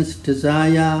sense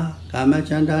desire,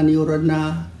 kamachanda nirvana,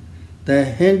 the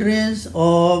hindrance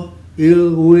of ill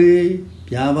will,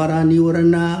 vyavara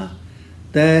nirvana,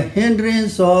 the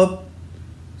hindrance of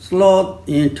sloth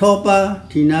in torpor,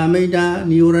 tinamida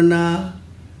nirvana,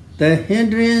 the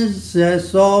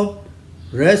hindrances of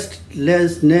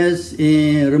restlessness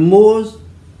in remorse,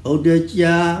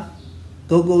 udacca,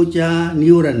 gogoja,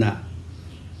 nirvana,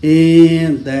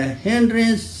 and the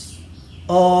hindrance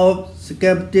of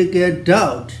skeptical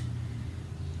doubt,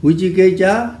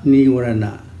 vijigaya,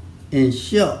 nirvana. In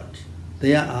short,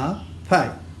 there are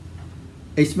five.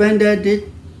 Expanded it,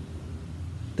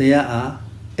 there are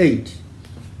 8.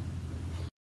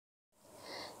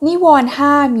 นิวรณ์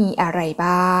ห้ามีอะไร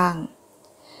บ้าง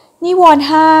นิวรณ์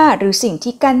ห้าหรือสิ่ง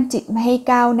ที่กั้นจิตไม่ให้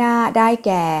ก้าวหน้าได้แ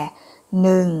ก่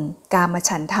 1. กาม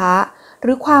ฉันทะห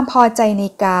รือความพอใจใน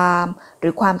กามหรื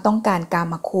อความต้องการกา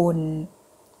มคุณ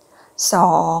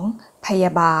 2. พย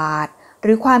าบาทห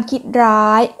รือความคิดร้า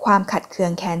ยความขัดเคือ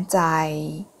งแค้นใจ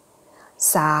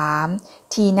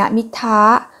 3. ทีนมิทธะ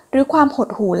หรือความหด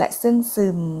หู่และซึ่งซึ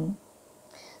ม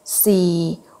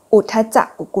 4. อุทธัจจะ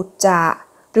กุกุจจะ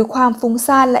หรือความฟุ้ง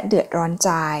ซ่านและเดือดร้อนใ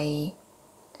จ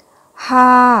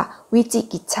 5. วิจิ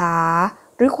กิจฉา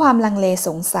หรือความลังเลส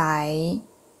งสัย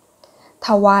ท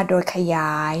ว่าโดยขย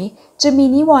ายจะมี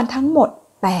นิวรณ์ทั้งหมด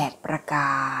 8 ประก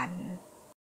าร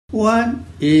One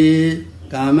is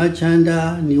kamachanda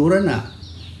nirvana.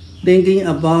 Thinking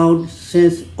about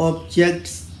sense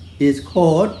objects is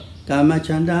called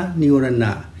kamachanda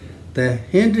nirvana, the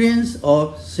hindrance of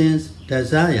sense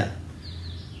desire.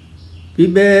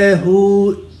 People who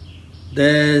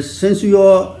the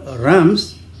sensual realms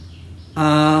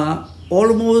are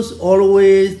almost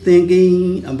always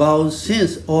thinking about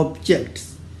sense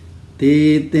objects. They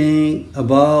think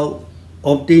about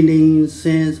obtaining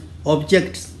sense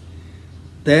objects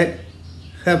that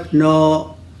have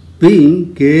not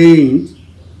been gained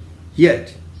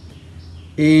yet,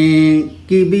 and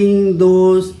keeping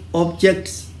those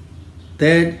objects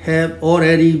that have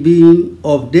already been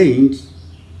obtained,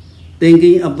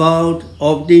 thinking about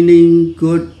obtaining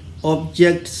good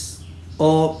objects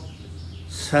of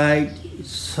sight,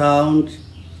 sound,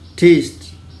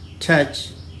 taste,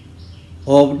 touch,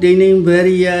 obtaining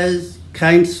various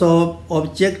kinds of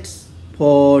objects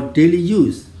for daily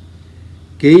use,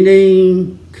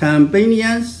 gaining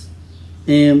companions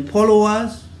and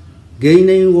followers,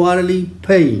 gaining worldly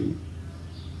pain,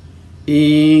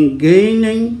 and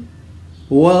gaining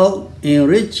wealth and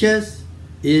riches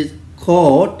is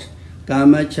called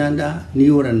kamachanda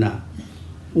nirvana.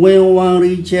 When one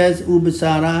reaches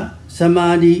upasara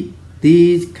samadhi,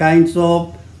 these kinds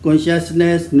of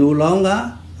consciousness no longer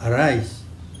arise.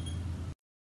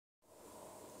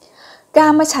 กา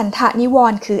มฉันทะนิว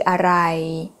รณ์คืออะไร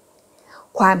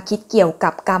ความคิดเกี่ยวกั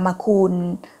บกามคุณ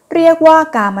เรียกว่า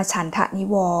กามฉันทะนิ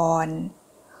วรณ์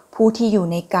ผู้ที่อยู่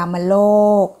ในกามโล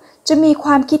กจะมีคว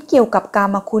ามคิดเกี่ยวกับกา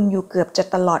มคุณอยู่เกือบจะ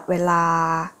ตลอดเวลา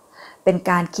เป็น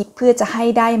การคิดเพื่อจะให้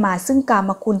ได้มาซึ่งกา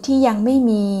มคุณที่ยังไม่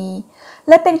มีแ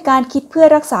ละเป็นการคิดเพื่อ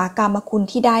รักษากามคุณ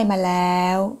ที่ได้มาแล้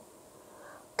ว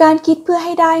การคิดเพื่อใ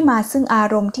ห้ได้มาซึ่งอา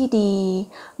รมณ์ที่ดี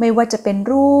ไม่ว่าจะเป็น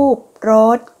รูปร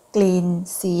สกลิ่น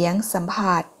เสียงสัม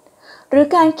ผัสหรือ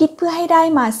การคิดเพื่อให้ได้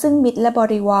มาซึ่งมิตรและบ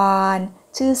ริวาร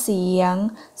ชื่อเสียง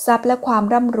ทรัพย์และความ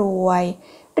ร่ำรวย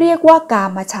เรียกว่ากา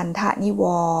มฉันทะนิว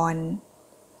รณ์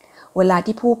เวลา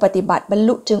ที่ผู้ปฏิบัติบรร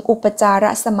ลุถึงอุปจาร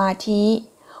สมาธิ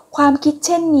ความคิดเ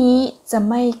ช่นนี้จะ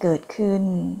ไม่เกิดขึ้น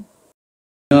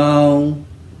Now,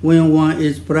 when one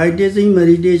is practicing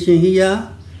meditation here,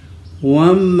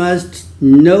 one must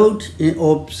note and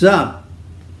observe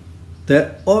the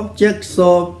objects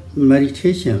of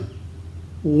meditation.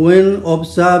 When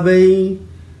observing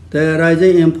the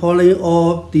rising and falling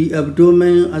of the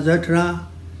abdomen, etc.,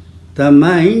 the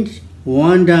mind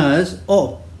wanders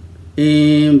off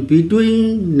in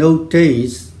between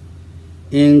notations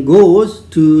and goes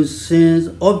to sense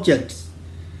objects.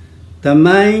 The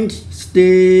mind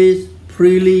stays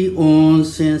freely on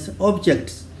sense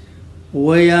objects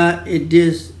where it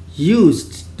is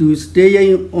used to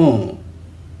staying on.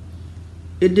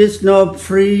 It is not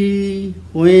free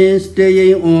when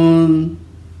staying on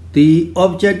the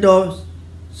object of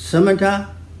samatha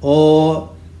or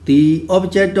the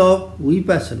object of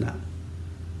vipassana.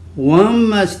 One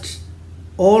must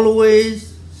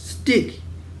always stick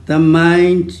the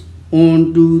mind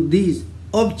onto these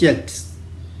objects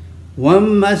one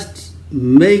must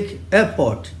make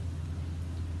effort.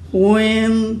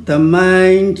 When the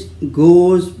mind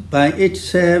goes by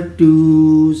itself to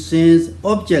sense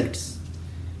objects,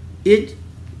 it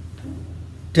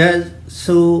does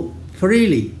so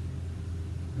freely.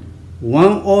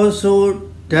 One also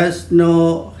does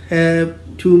not have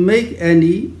to make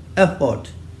any effort.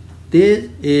 This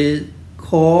is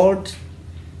called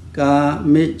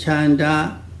kamechanda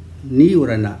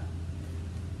nirvana.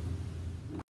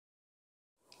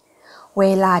 เว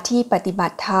ลาที่ปฏิบั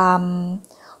ติธรรม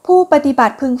ผู้ปฏิบั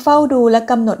ติพึงเฝ้าดูและ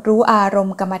กำหนดรู้อารม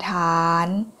ณ์กรรมฐาน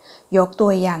ยกตั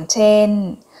วอย่างเช่น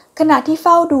ขณะที่เ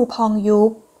ฝ้าดูพองยุ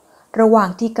บระหว่าง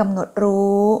ที่กำหนด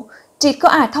รู้จิตก็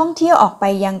อาจท่องเที่ยวออกไป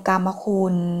ยังกามคุ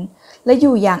ณและอ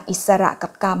ยู่อย่างอิสระกั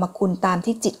บกามคุณตาม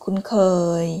ที่จิตคุ้นเค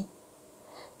ย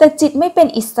แต่จิตไม่เป็น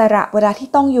อิสระเวลาที่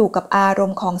ต้องอยู่กับอาร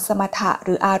มณ์ของสมถะห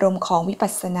รืออารมณ์ของวิปั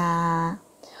สสนา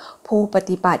ผู้ป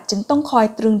ฏิบัติจึงต้องคอย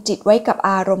ตรึงจิตไว้กับ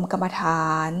อารมณ์กรรมฐา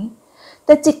นแ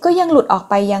ต่จิตก็ยังหลุดออก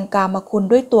ไปยังกามคุณ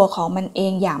ด้วยตัวของมันเอ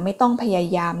งอย่างไม่ต้องพยา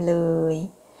ยามเลย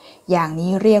อย่าง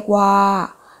นี้เรียกว่า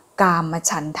กาม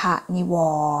ฉันทะนิว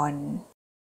รณ์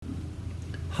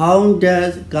How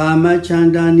does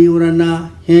kamachanda nirvana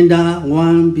hinder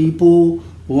one before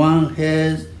one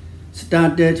has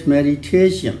started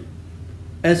meditation?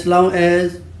 As long as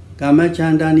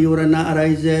kamachanda nirvana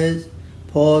arises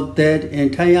for that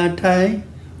entire time,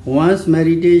 one's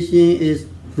meditation is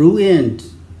ruined.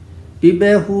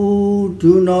 People who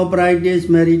do not practice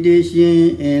meditation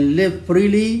and live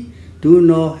freely do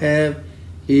not have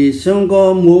a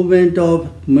single moment of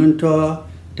mental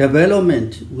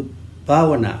development with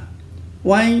bhavana.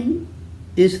 Why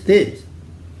is this?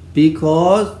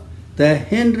 Because the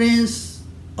hindrance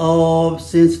of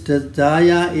sense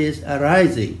desire is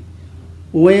arising.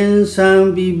 When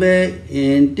some people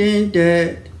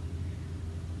intended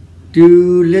to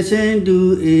listen to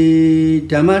a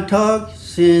Dhamma talk,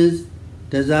 since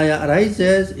desire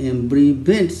arises and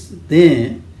prevents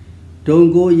them,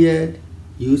 don't go yet.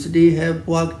 You still have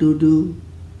work to do.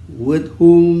 With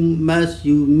whom must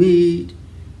you meet?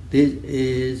 This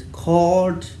is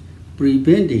called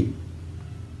preventing.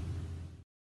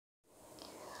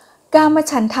 กาม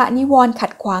ฉันทะนิวรณ์ขั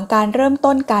ดขวางการเริ่ม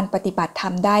ต้นการปฏิบัติธร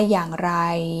รมได้อย่างไร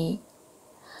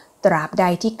ตราบใด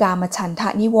ที่กามฉันทะ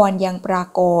นิวรณ์ยังปรา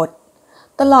กฏ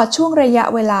ตลอดช่วงระยะ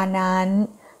เวลานั้น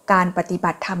การปฏิ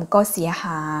บัติธรรมก็เสียห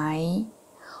าย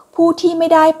ผู้ที่ไม่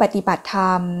ได้ปฏิบัติธร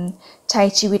รมใช้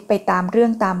ชีวิตไปตามเรื่อ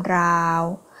งตามราว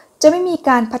จะไม่มีก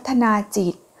ารพัฒนาจิ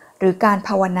ตหรือการภ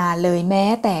าวนาเลยแม้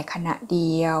แต่ขณะเ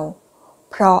ดียว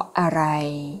เพราะอะไร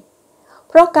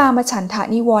เพราะกามฉันทะ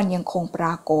นิวรณ์ยังคงปร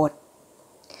ากฏ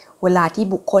เวลาที่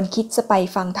บุคคลคิดจะไป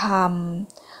ฟังธรรม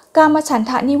กามฉัน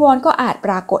ทะนิวรณ์ก็อาจป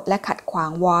รากฏและขัดขวา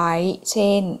งไว้เ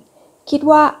ช่นคิด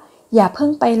ว่าอย่าเพิ่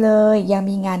งไปเลยยัง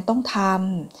มีงานต้องท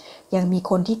ำยังมี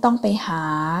คนที่ต้องไปหา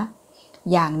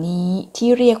อย่างนี้ที่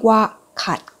เรียกว่า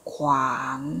ขัดขวา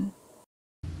ง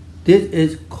This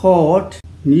is called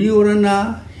nirvana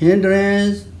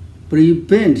hindrance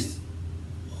prevents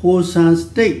wholesome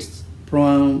states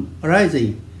from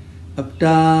arising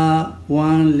after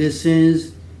one listens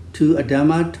to a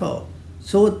Dhamma talk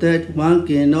so that one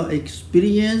cannot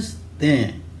experience them.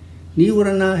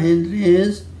 Nirvana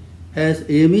hindrance has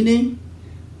a meaning.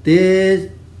 This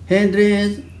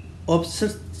hindrance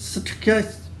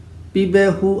obstructs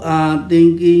people who are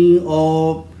thinking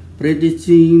of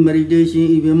practicing meditation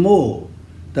even more.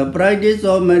 The practice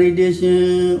of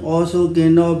meditation also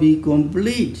cannot be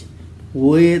complete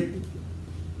with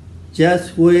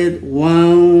just with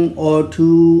 1 or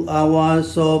 2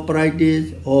 hours of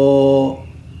practice, or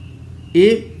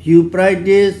if you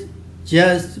practice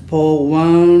just for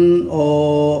 1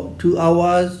 or 2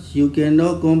 hours, you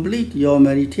cannot complete your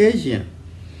meditation.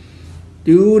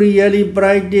 To really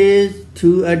practice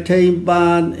to attain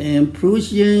path and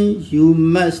fruition, you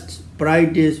must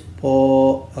practice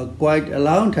for quite a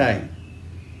long time.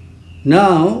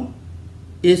 Now,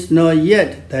 it's not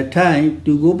yet the time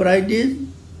to go practice.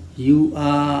 You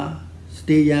are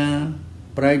still young.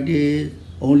 Practice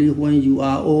only when you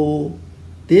are old.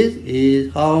 This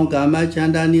is how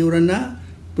kamachanda nirvana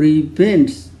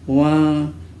prevents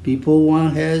one before one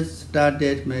has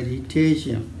started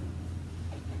meditation.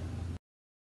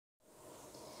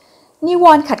 นิว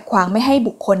รณ์ขัดขวางไม่ให้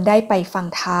บุคคลได้ไปฟัง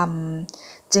ธรรม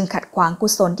จึงขัดขวางกุ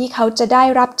ศลที่เขาจะได้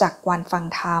รับจากการฟัง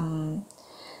ธรรม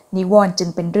นิวรณ์จึง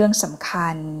เป็นเรื่องสำคั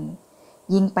ญ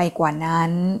ยิ่งไปกว่านั้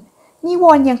นนิว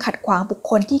รณ์ยังขัดขวางบุค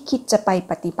คลที่คิดจะไป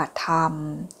ปฏิบัติธรรม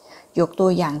ยกตัว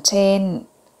อย่างเช่น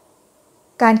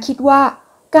การคิดว่า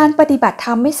การปฏิบัติธร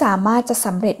รมไม่สามารถจะส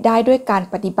ำเร็จได้ด้วยการ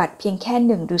ปฏิบัติเพียงแค่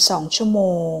1 หรือ 2 ชั่วโม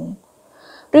ง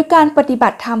หรือการปฏิบั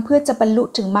ติธรรมเพื่อจะบรรลุ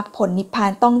ถึงมรรคผลนิพพา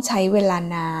นต้องใช้เวลา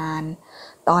นาน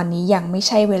ตอนนี้ยังไม่ใ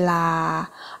ช่เวลา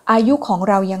อายุของ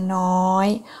เรายังน้อย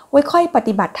ไว้ค่อยป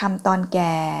ฏิบัติธรรมตอนแ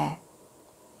ก่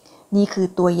นี่คือ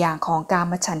ตัวอย่างของกา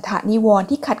มฉันทะนิวรณ์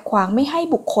ที่ขัดขวางไม่ให้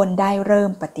บุคคลได้เริ่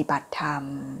มปฏิบัติธรรม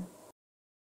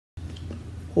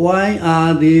Why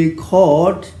are they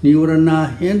called nirvana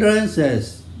hindrances?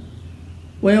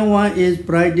 When one is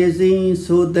practicing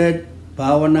so that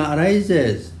bhavana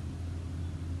arises,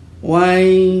 why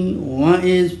one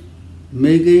is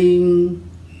making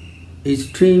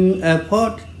extreme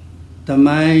effort, the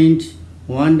mind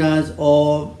wanders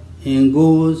off and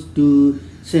goes to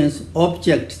sense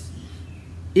objects.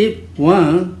 If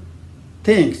one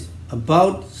thinks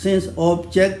about sense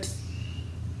objects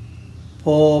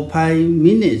for 5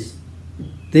 minutes,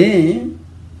 then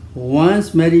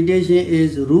one's meditation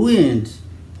is ruined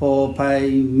for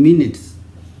 5 minutes.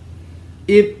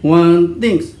 If one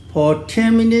thinks for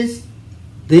 10 minutes,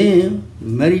 then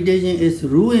meditation is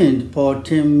ruined for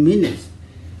 10 minutes.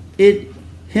 It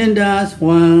hinders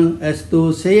one as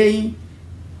though saying,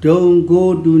 don't go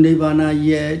to Nirvana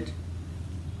yet.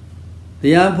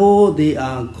 Therefore, they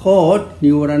are called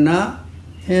nirvana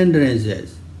hindrances.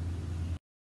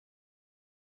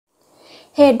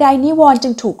 เหตุใดนิวรณ์จึ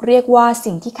งถูกเรียกว่า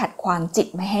สิ่งที่ขัดขวางจิต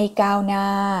ไม่ให้ก้าวหน้า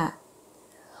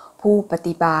ผู้ป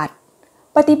ฏิบั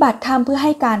ติธรรมเพื่อใ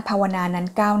ห้การภาวนานั้น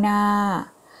ก้าวหน้า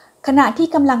ขณะที่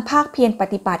กำลังภาคเพียรป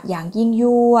ฏิบัติอย่างยิ่งย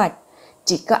วด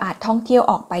จิตก็อาจท่องเที่ยว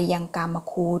ออกไปยังกาม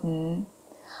คุณ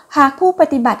หากผู้ป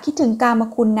ฏิบัติคิดถึงกาม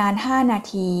คุณนาน5 นา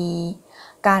ที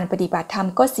การปฏิบัติธรรม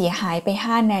ก็เสียหายไป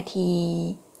5 นาที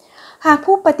หาก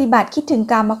ผู้ปฏิบัติคิดถึง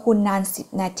กามคุณนาน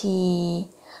10 นาที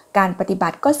การปฏิบั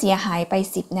ติก็เสียหายไป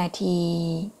10 นาที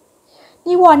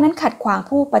นิวรณ์นั้นขัดขวาง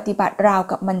ผู้ปฏิบัติราว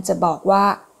กับมันจะบอกว่า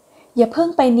อย่าเพิ่ง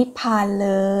ไปนิพพานเล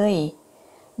ย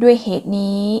ด้วยเหตุ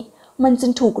นี้มันจึ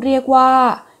งถูกเรียกว่า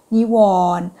นิว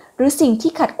รณ์หรือสิ่ง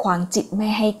ที่ขัดขวางจิตไม่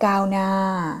ให้ก้าวหน้า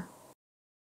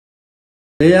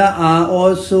There are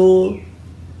also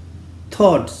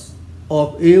thoughts of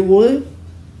evil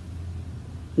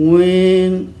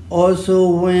when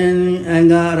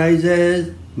anger arises,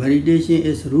 meditation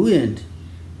is ruined.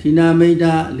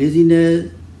 Thinamita,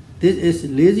 laziness, this is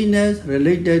laziness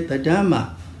related to Dhamma.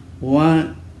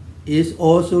 One is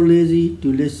also lazy to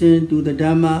listen to the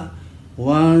Dhamma.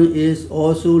 One is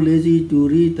also lazy to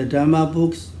read the Dhamma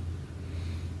books.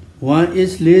 One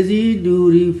is lazy to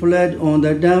reflect on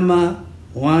the Dhamma.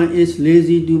 One is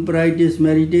lazy to practice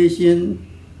meditation.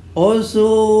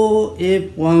 Also, if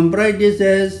one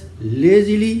practices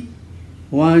lazily,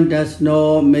 one does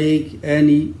not make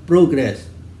any progress.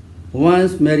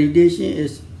 One's meditation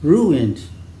is ruined.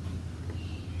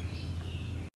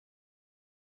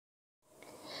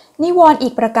 นิวรณ์อี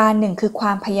กประการหนึ่งคือคว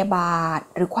ามพยาบาท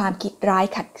หรือความคิดร้าย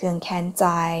ขัดเคืองแค้นใจ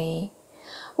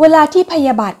เวลาที่พย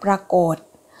าบาทปรากฏ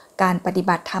การปฏิ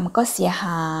บัติธรรมก็เสียห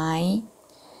าย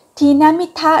ทีนมิ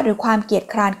ทธะหรือความเกียจ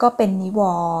คร้านก็เป็นนิว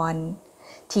รณ์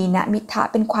ทีนมิทธะ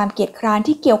เป็นความเกียจคร้าน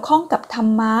ที่เกี่ยวข้องกับธร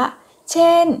รมะเ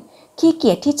ช่นขี้เ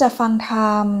กียจที่จะฟังธร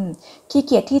รมขี้เ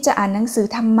กียจที่จะอ่านหนังสือ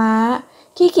ธรรมะ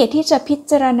ขี้เกียจที่จะพิ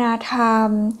จารณาธรรม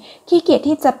ขี้เกียจ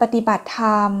ที่จะปฏิบัติธร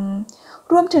รม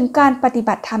รวมถึงการปฏิ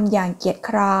บัติธรรมอย่างเกียจค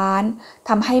ร้านท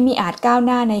ำให้มิอาจก้าวห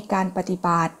น้าในการปฏิ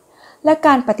บัติและก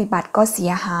ารปฏิบัติก็เสี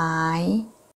ยหาย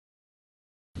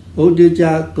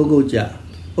Udija Gogoja.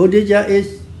 Udija is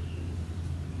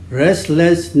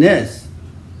restlessness.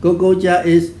 Gogoja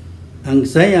is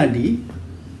anxiety.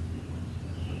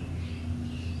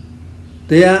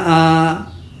 There are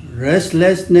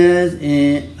restlessness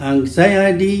and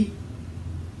anxiety.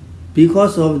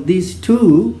 Because of these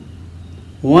two,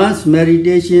 one's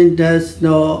meditation does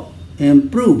not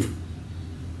improve.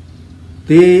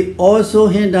 They also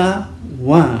hinder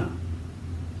one,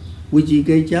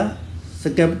 Vijigaya,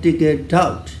 skeptical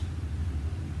doubt.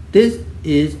 This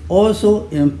is also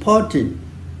important.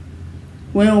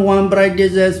 When one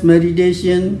practices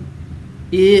meditation,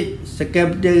 if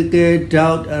skeptical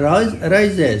doubt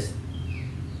arises,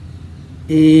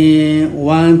 and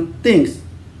one thinks,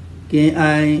 can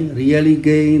I really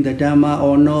gain the Dhamma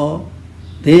or not?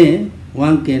 Then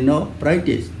one cannot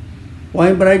practice.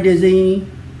 While practicing,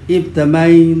 if the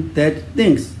mind that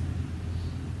thinks,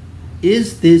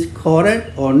 is this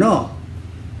correct or not?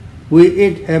 Will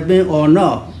it happen or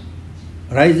not?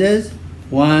 Rises,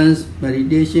 one's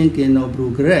meditation cannot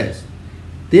progress.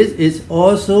 This is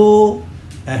also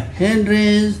a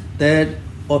hindrance that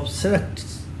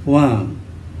obstructs one.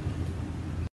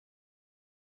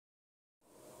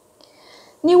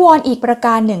 นิวรณ์อีกประก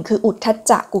ารหนึ่งคืออุทธัจ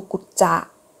จะกุกุจจะ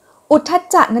อุทธัจ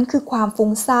จะนั้นคือความฟุ้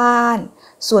งซ่าน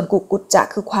ส่วนกุกุจจะ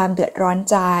คือความเดือดร้อน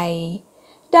ใจ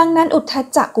ดังนั้นอุทธัจ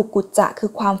จะกุกุจจะคื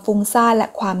อความฟุ้งซ่านและ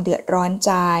ความเดือดร้อนใ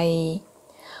จ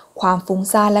ความฟุ้ง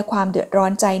ซ่านและความเดือดร้อ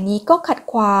นใจนี้ก็ขัด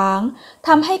ขวางท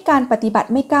ำให้การปฏิบัติ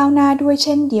ไม่ก้าวหน้าด้วยเ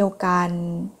ช่นเดียวกัน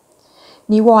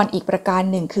นิวรณ์อีกประการ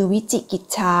หนึ่งคือวิจิกิจ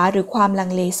ฉาหรือความลั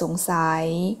งเลสงสัย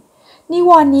นิว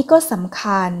รณ์นี้ก็สำ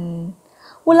คัญ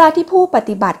เวลาที่ผู้ป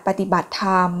ฏิบัติธ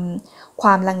รรมคว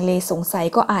ามลังเลสงสัย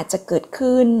ก็อาจจะเกิด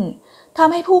ขึ้นท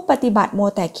ำให้ผู้ปฏิบัติมัว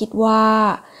แต่คิดว่า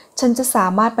ฉันจะสา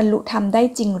มารถบรรลุธรรมได้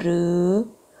จริงหรือ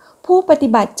ผู้ปฏิ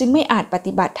บัติจึงไม่อาจป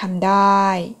ฏิบัติธรรมได้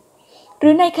หรื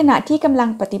อในขณะที่กำลัง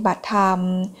ปฏิบัติธรรม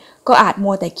ก็อาจ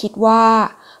มัวแต่คิดว่า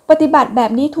ปฏิบัติแบ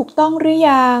บนี้ถูกต้องหรือ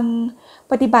ยัง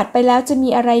ปฏิบัติไปแล้วจะมี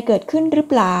อะไรเกิดขึ้นหรือ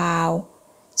เปล่า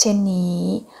เช่นนี้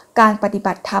การปฏิ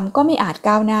บัติธรรมก็ไม่อาจ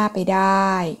ก้าวหน้าไปได้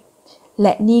แล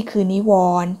ะนี่คือนิว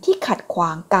รณ์ที่ขัดขว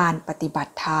างการปฏิบั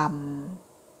ติธรรม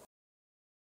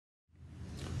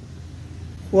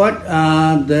What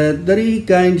are the three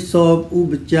kinds of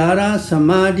upachara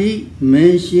samadhi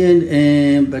mentioned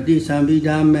in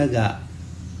Patisambhidhamma?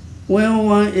 When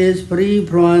one is free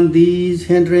from these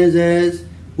hindrances,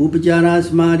 upachara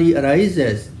samadhi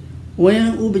arises.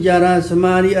 When upachara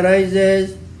samadhi arises,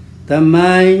 the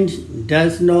mind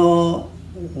does not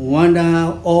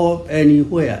wander off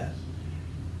anywhere.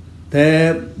 The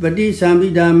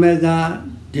Patisambhidhamma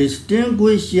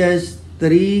distinguishes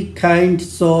three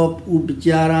kinds of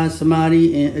upachara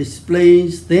samadhi and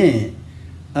explains them.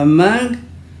 Among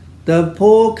the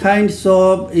four kinds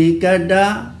of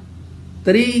ekada,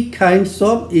 three kinds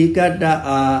of ekada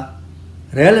are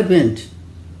relevant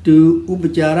to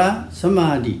upachara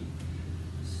samadhi.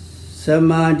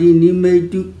 Samadhi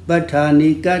nimetu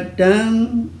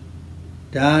pathanikadang,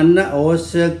 dana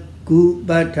osaku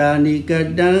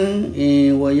pathanikadang,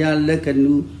 and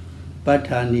vayalakanu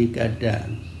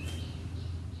pathanikadang.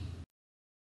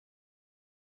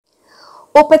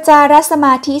อุปจารสม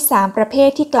าธิ3ประเภท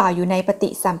ที่กล่าวอยู่ในปฏิ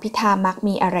สัมภิทามรรค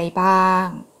มีอะไรบ้าง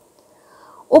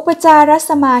อุปจาร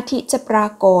สมาธิจะปรา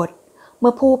กฏเ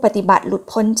มื่อผู้ปฏิบัติหลุด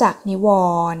พ้นจากนิว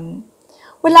รณ์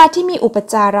เวลาที่มีอุป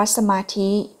จารสมา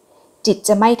ธิจิตจ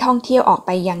ะไม่ท่องเที่ยวออกไป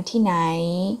ยังที่ไหน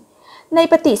ใน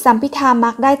ปฏิสัมภิทามร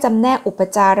รคได้จำแนกอุป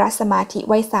จารสมาธิ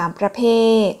ไว้3ประเภ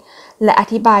ทและอ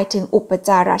ธิบายถึงอุปจ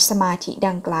ารสมาธิ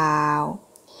ดังกล่าว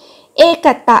เอ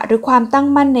กัตตะหรือความตั้ง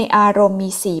มั่นในอารมณ์มี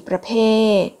4ประเภ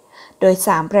ทโดย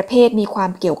3ประเภทมีควา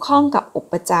มเกี่ยวข้องกับอุ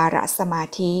ปจารสมา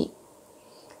ธิ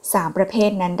3ประเภท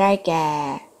นั้นได้แก่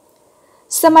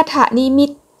สมถนิมิ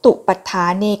ตตุปัฏฐา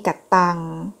เนกัตตัง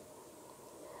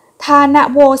ทาน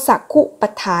โวสักขุปั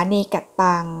ฏฐาเนกัต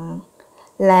ตัง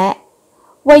และ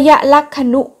วยลักข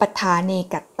ณุปัฏฐาเน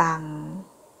กัตตัง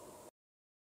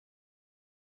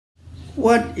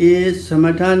What is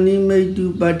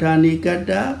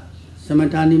Samathanimaittupatthānikata?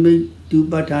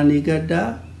 Samathanimaittupatthānikata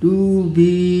to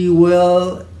be well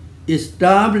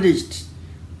established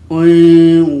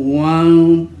in one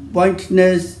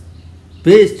pointedness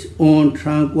based on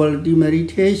tranquility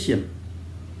meditation.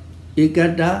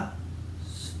 Ekata,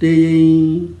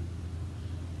 staying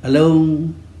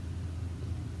alone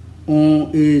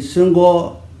on a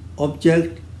single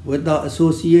object without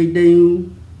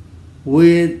associating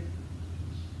with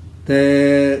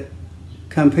the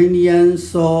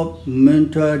companions of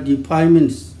mental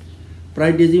defilements.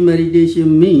 Practicing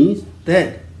meditation means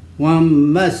that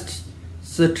one must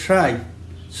strive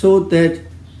so that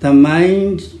the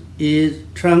mind is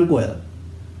tranquil.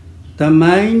 The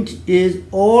mind is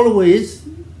always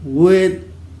with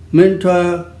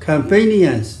mental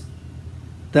companions.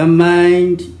 The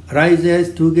mind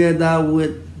rises together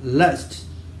with lust,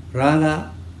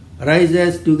 raga,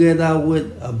 rises together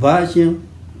with aversion,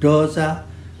 dosa,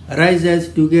 rises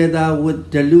together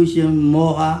with delusion,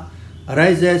 moha,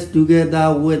 rises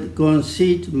together with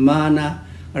conceit, mana,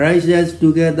 rises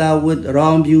together with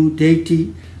wrong view,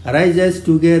 deity, rises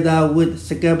together with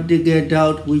skeptical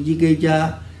doubt,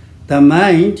 vijigaya. The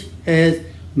mind has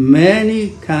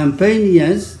many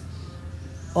companions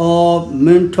of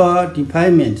mental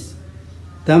defilements.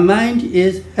 The mind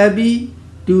is happy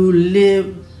to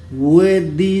live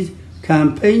with these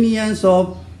companions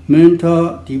of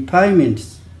mental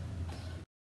defilements.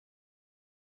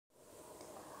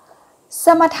 ส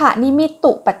มถนิมิต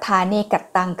ตุปัฏฐาเนกัต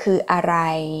ตังคืออะไร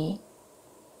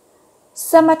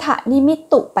สมถนิมิต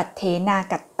ตุปัฏเถนา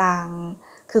กัตตัง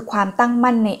คือความตั้ง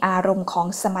มั่นในอารมณ์ของ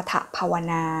สมถภาว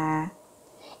นา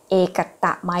เอกัตต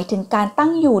ะหมายถึงการตั้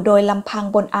งอยู่โดยลำพัง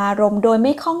บนอารมณ์โดยไ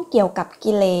ม่ข้องเกี่ยวกับ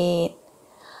กิเลส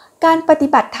การปฏิ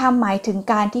บัติธรรมหมายถึง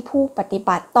การที่ผู้ปฏิ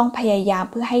บัติต้องพยายาม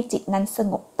เพื่อให้จิตนั้นส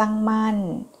งบตั้งมั่น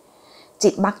จิ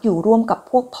ตมักอยู่ร่วมกับ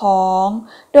พวกพ้อง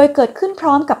โดยเกิดขึ้นพ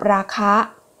ร้อมกับราคะ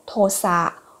โทสะ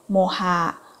โมหะ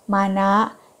มานะ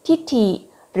ทิฏฐิ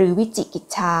หรือวิจิกิจ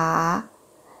ฉา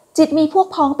จิตมีพวก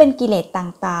พ้องเป็นกิเลส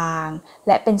ต่างๆแ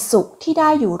ละเป็นสุขที่ได้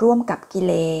อยู่ร่วมกับกิเ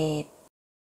ลส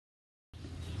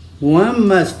One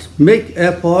must make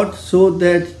effort so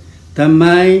that the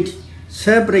mind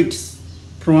separates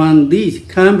from these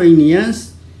companions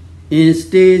and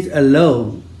stays alone.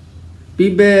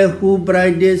 People who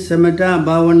practice samatha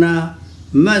bhavana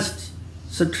must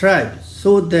strive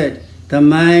so that the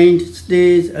mind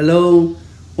stays alone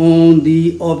on the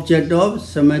object of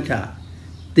samatha.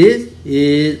 This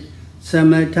is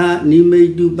samatha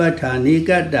nimitupatthana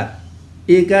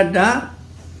ekata,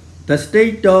 the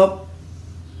state of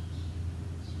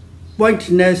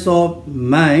whiteness of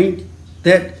mind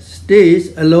that stays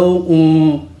alone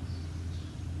on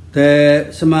the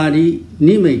samadhi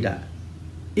nimitta.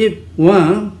 If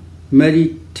one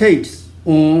meditates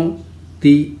on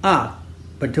the earth,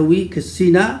 Patavi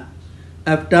Kasina,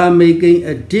 after making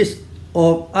a disk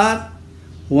of earth,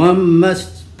 one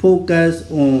must focus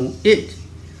on it.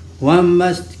 One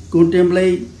must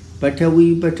contemplate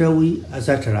Patavi,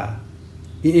 etc.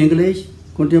 In English,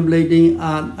 contemplating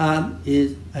earth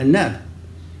is enough.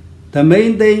 The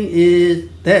main thing is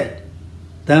that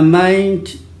the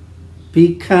mind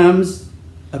becomes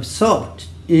absorbed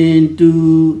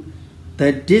into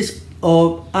the disk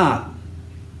of earth.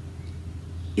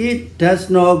 It does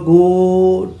not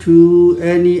go to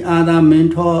any other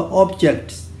mental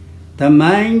objects. The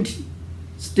mind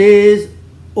stays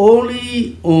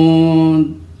only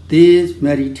on this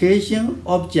meditation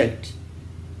object.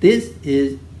 This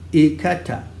is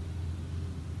ekata.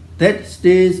 That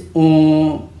stays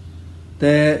on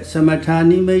the samatha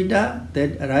nimitta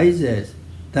that arises.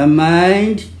 The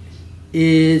mind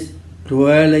is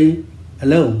dwelling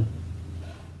alone.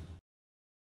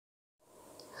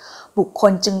 บุคค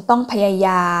ลจึงต้องพยาย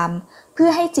ามเพื่อ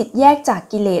ให้จิตแยกจาก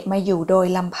กิเลสมาอยู่โดย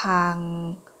ลำพัง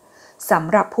สำ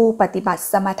หรับผู้ปฏิบัติ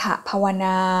สมถภาวน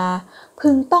าพึ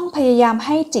งต้องพยายามใ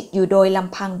ห้จิตอยู่โดยล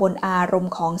ำพังบนอารม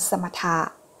ณ์ของสมถะ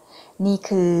นี่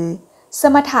คือส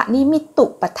มถะนิมิตตุ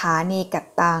ปทาเนกัต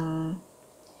ตัง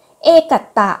เอกัต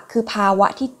ตะคือภาวะ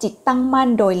ที่จิตตั้งมั่น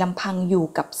โดยลำพังอยู่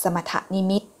กับสมถะนิ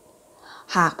มิต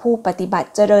หากผู้ปฏิบัติ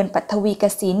เจริญปัทวีก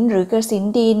สิณหรือกสิณ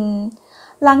ดิน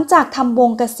หลังจากทำว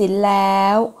งกสิณแล้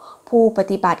วผู้ป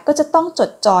ฏิบัติก็จะต้องจ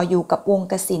ดจ่ออยู่กับวง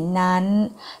กสิณนั้น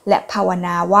และภาวน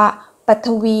าว่าปัท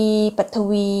วีปัท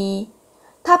วี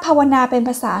ถ้าภาวนาเป็นภ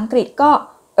าษาอังกฤษก็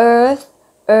earth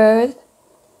earth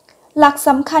หลักส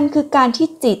ำคัญคือการที่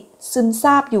จิตซึมซ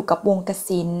าบอยู่กับวงก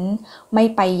สิณไม่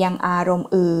ไปยังอารมณ์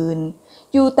อื่น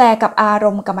อยู่แต่กับอาร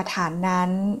มณ์กรรมฐานนั้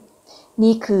น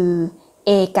นี่คือเอ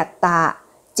กัตตะ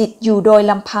จิตอยู่โดย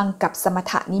ลำพังกับสม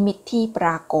ถนิมิตที่ปร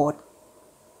ากฏ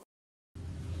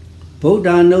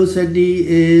Buddha Nusati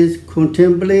is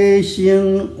contemplation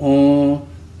on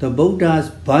the Buddha's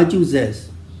virtues.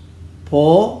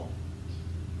 For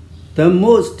the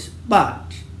most part,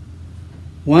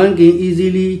 one can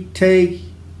easily take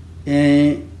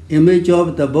an image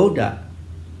of the Buddha.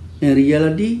 In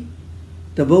reality,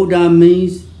 the Buddha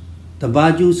means the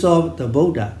virtues of the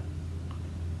Buddha.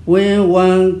 When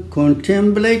one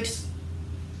contemplates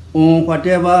on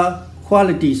whatever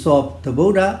qualities of the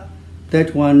Buddha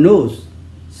that one knows,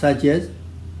 such as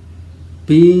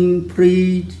being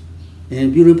freed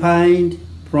and purified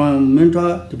from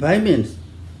mental defilements,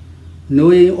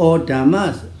 knowing all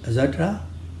Dhammas, etc.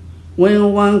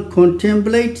 When one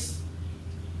contemplates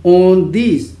on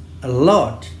these a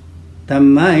lot, the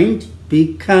mind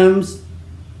becomes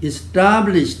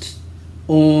established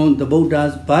on the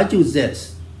Buddha's virtues.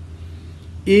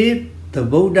 If the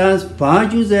Buddha's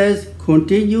virtues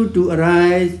continue to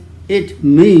arise, it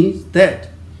means that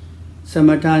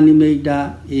samatha nimitta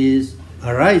is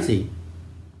arising.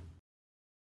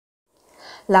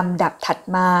 ลำดับถัด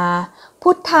มาพุ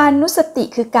ทธานุสติ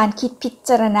คือการคิดพิจ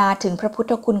ารณาถึงพระพุท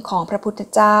ธคุณของพระพุทธ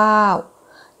เจ้า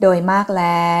โดยมากแ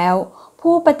ล้ว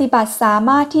ผู้ปฏิบัติสาม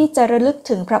ารถที่จะระลึก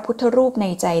ถึงพระพุทธรูปใน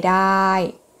ใจได้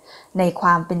ในคว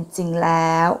ามเป็นจริงแ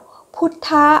ล้วพุทธ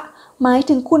ะหมาย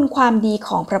ถึงคุณความดีข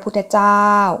องพระพุทธเจ้า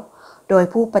โดย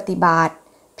ผู้ปฏิบัติ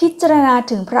พิจารณา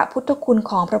ถึงพระพุทธคุณ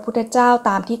ของพระพุทธเจ้า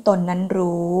ตามที่ตนนั้น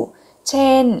รู้เ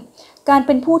ช่นการเ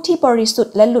ป็นผู้ที่บริสุท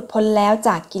ธิ์และหลุดพ้นแล้วจ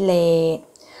ากกิเลส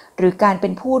หรือการเป็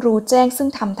นผู้รู้แจ้งซึ่ง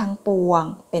ธรรมทั้งปวง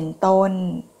เป็นต้น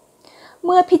เ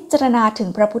มื่อพิจารณาถึง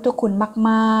พระพุทธคุณ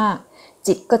มากๆ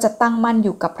จิตก็จะตั้งมั่นอ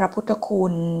ยู่กับพระพุทธคุ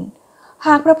ณห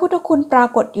ากพระพุทธคุณปรา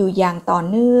กฏอยู่อย่างต่อ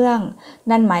เนื่อง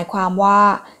นั่นหมายความว่า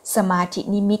สมาธิ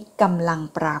นิมิตกำลัง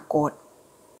ปรากฏ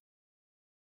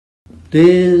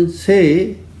They say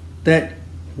that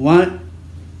one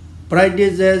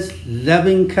practices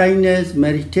loving kindness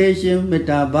meditation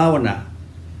metta bhavana.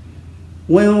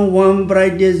 When one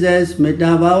practices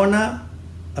metta bhavana,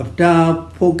 after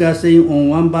focusing on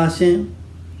one person,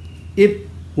 if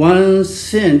one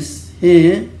sends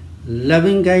him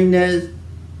loving kindness,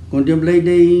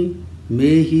 contemplating,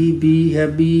 may he be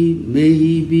happy, may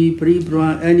he be free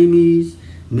from enemies,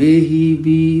 may he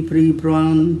be free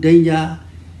from danger.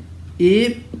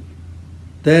 If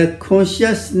the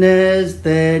consciousness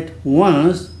that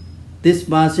wants this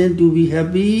person to be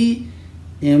happy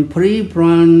and free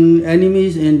from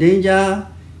enemies and danger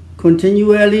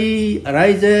continually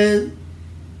arises,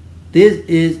 this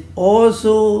is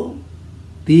also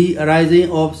the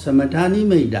arising of samatha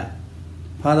nimitta.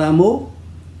 Furthermore,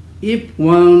 if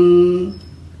one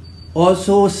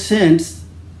also sends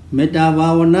metta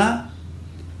bhavana,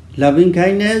 loving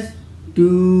kindness,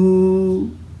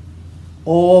 to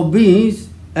all beings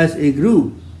as a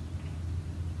group,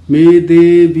 may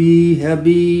they be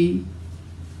happy.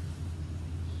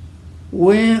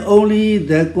 When only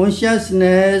the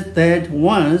consciousness that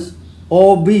wants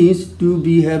all beings to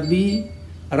be happy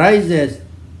arises,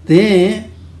 then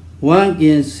one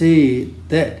can say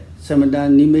that samatha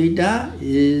nimitta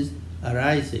is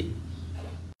arising.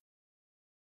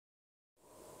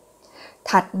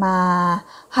 ถัดมา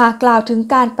หากกล่าวถึง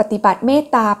การปฏิบัติเมต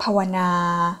ตาภาวนา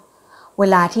เว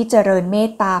ลาที่เจริญเม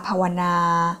ตตาภาวนา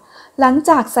หลัง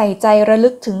จากใส่ใจระลึ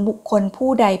กถึงบุคคลผู้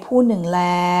ใดผู้หนึ่งแ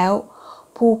ล้ว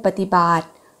ผู้ปฏิบัติ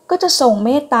ก็จะส่งเม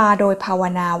ตตาโดยภาว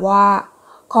นาว่า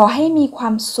ขอให้มีควา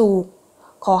มสุข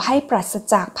ขอให้ปราศ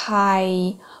จากภัย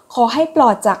ขอให้ปลอ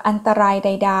ดจากอันตรายใ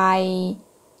ด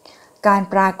ๆการ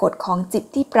ปรากฏของจิต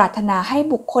ที่ปรารถนาให้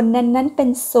บุคคลนั้นๆเป็น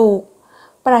สุข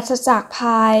ปราศจาก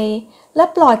ภัยและ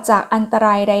ปลอดจากอันตร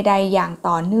ายใดๆอย่าง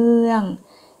ต่อเนื่อง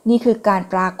นี่คือการ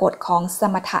ปรากฏของส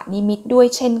มถนิมิตด้วย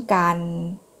เช่นกัน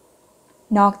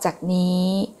นอกจากนี้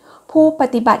ผู้ป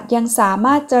ฏิบัติยังสาม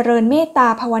ารถเจริญเมตตา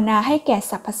ภาวนาให้แก่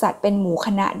สรรพสัตว์เป็นหมู่ค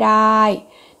ณะได้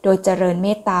โดยเจริญเม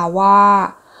ตตาว่า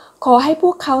ขอให้พ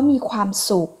วกเขามีความ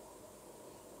สุข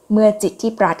เมื่อจิต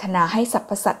ที่ปรารถนาให้สรร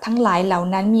พสัตว์ทั้งหลายเหล่า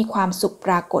นั้นมีความสุขป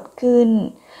รากฏขึ้น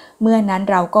เมื่อนั้น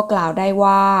เราก็กล่าวได้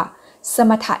ว่าส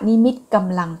มถนิมิตก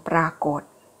ำลังปรากฏ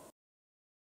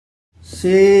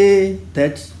Say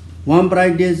that one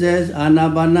practices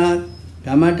anapana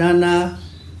kammatthana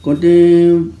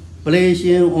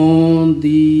contemplation on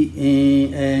the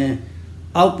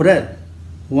out breath.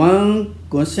 One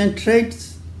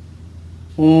concentrates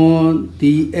on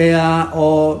the air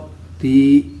or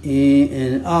the in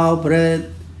and out breath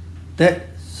that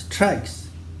strikes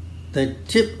the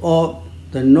tip of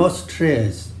the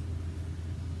nostrils.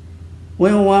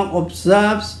 When one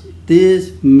observes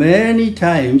this many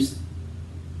times,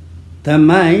 the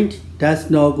mind does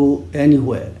not go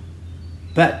anywhere,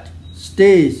 but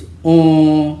stays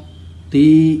on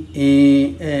the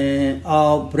in and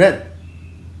out breath.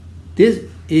 This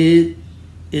is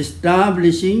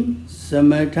establishing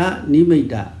samatha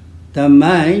nimitta. The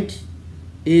mind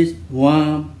is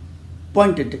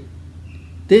one-pointed.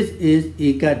 This is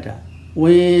ekata.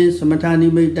 When samatha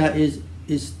nimitta is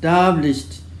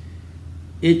established,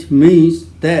 it means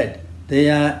that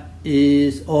there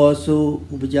is also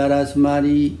upajara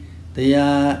samadhi,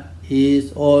 there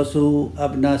is also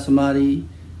apna samadhi.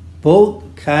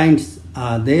 Both kinds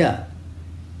are there.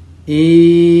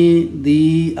 In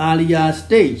the earlier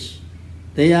stage,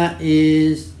 there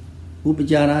is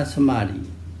upajara samadhi.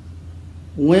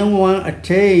 When one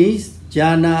attains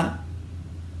jhana,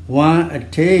 one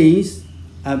attains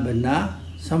apna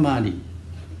samadhi.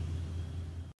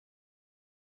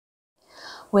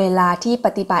 เวลาที่ป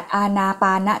ฏิบัติอานาป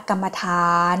านกรรมฐ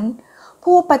าน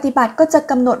ผู้ปฏิบัติก็จะ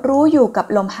กำหนดรู้อยู่กับ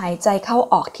ลมหายใจเข้า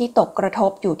ออกที่ตกกระท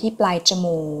บอยู่ที่ปลายจ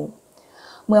มูก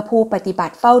เมื่อผู้ปฏิบั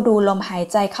ติเฝ้าดูลมหาย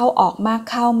ใจเข้าออกมาก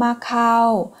เข้า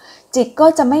จิตก็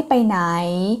จะไม่ไปไหน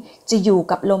จะอยู่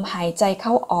กับลมหายใจเข้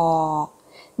าออก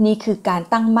นี่คือการ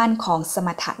ตั้งมั่นของสม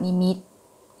ถนิมิต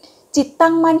จิตตั้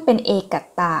งมั่นเป็นเอกัต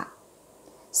ตะ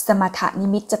สมถนิ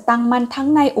มิตจะตั้งมั่นทั้ง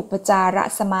ในอุปจาร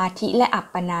สมาธิและอัป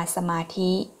ปนาสมา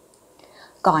ธิ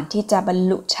ก่อนที่จะบรร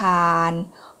ลุฌาน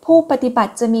ผู้ปฏิบั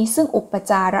ติจะมีซึ่งอุป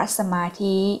จารสมา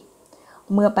ธิ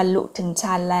เมื่อบรรลุถึงฌ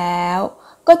านแล้ว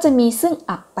ก็จะมีซึ่ง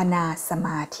อัปปนาสม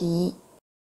าธิ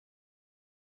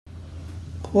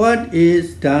What is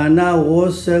dana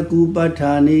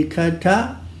vasakupatthani kata?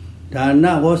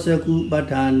 Dana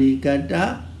vasakupatthani kata,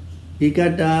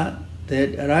 ikata that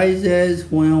arises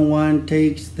when one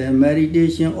takes the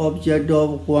meditation object of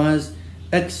one's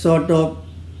act sort of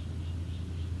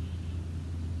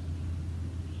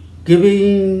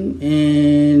giving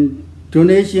and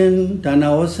donation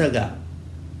dhanavasaka.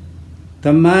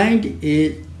 The mind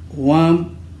is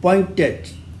one-pointed.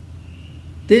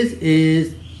 This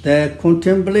is the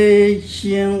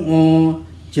contemplation on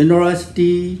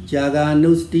generosity,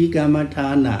 jaganusti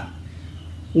kamathana.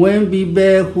 When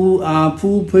people who are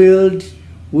fulfilled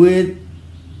with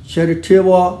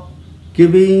charitable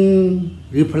giving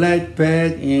reflect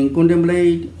back and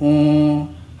contemplate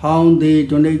on how they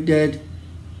donated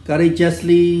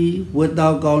courageously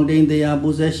without counting their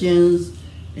possessions,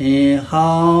 and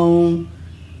how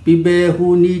people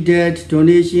who needed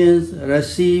donations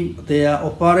receive their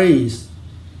offerings.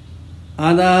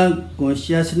 Other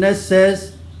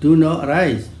consciousnesses do not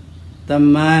arise. The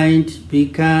mind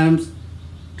becomes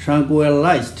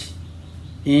tranquilized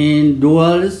and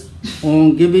dwells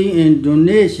on giving and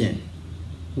donation.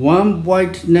 One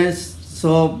whiteness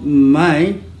of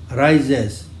mind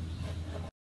rises.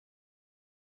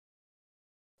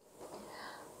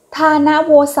 ทานะโ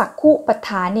วสักขุปฐ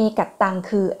าเนกัตตัง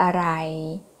คืออะไร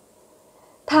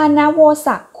ทานะโว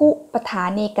สักขุปฐา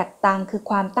เนกัตตังคือ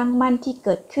ความตั้งมั่นที่เ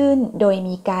กิดขึ้นโดย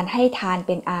มีการให้ทานเ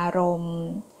ป็นอารมณ์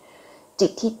จิ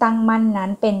ตที่ตั้งมั่นนั้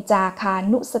นเป็นจาคา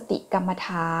นุสติกรรมฐ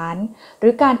านหรื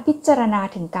อการพิจารณา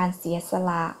ถึงการเสียส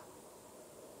ละ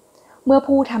เมื่อ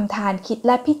ผู้ทำทานคิดแ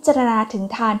ละพิจารณาถึง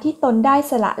ทานที่ตนได้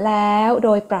สละแล้วโด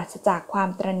ยปราศจากความ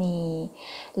ตระหนี่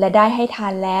และได้ให้ทา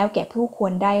นแล้วแก่ผู้คว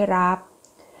รได้รับ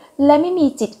และไม่มี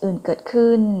จิตอื่นเกิด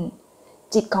ขึ้น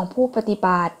จิตของผู้ปฏิ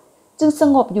บัติจึงส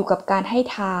งบอยู่กับการให้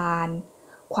ทาน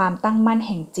ความตั้งมั่นแ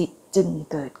ห่งจิตจึง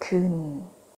เกิดขึ้น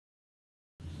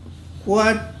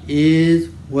What is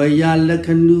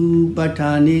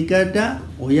Vayalakhanupathanikata?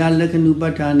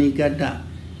 Vayalakhanupathanikata.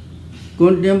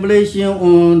 Contemplation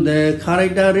on the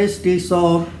characteristics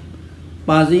of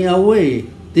passing away.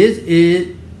 This is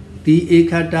the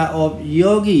ekata of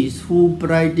yogis who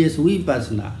practice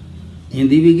vipassana. In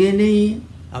the beginning,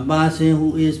 a person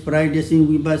who is practicing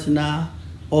vipassana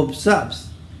observes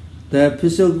the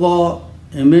physical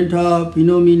and mental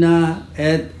phenomena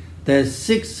at the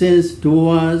six sense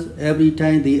doors every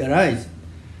time they arise.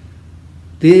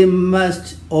 They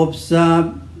must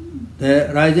observe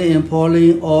the rising and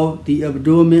falling of the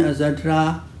abdomen,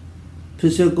 etc.,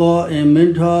 physical and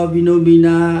mental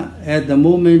phenomena at the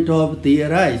moment of they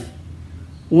arise.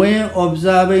 When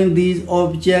observing these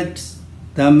objects,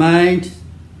 the mind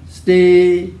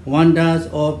stays wanders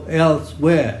off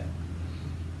elsewhere.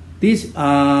 These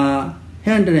are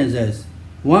hindrances.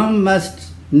 One must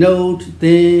note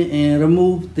them and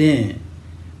remove them.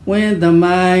 When the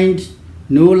mind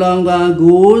no longer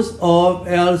goes off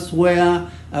elsewhere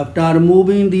after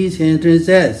removing these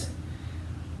hindrances,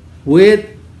 with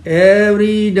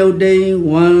every doubting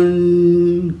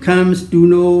one comes to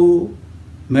know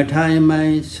matter and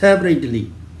mind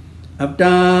separately.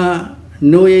 After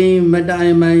knowing matter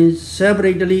and mind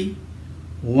separately,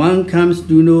 one comes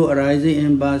to know arising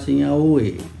and passing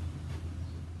away.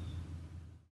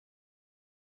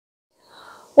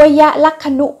 วยลักข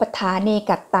ณุปทาเน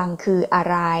กัตตังคืออะ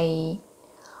ไร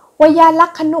วยลั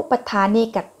กขณุปทาเน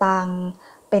กัตตัง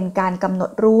เป็นการกำหน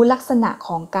ดรู้ลักษณะข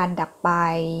องการดับไป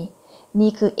นี่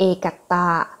คือเอกัตต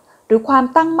ะหรือความ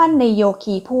ตั้งมั่นในโย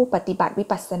คีผู้ปฏิบัติวิ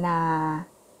ปัสสนา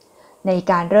ใน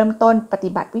การเริ่มต้นปฏิ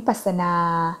บัติวิปัสสนา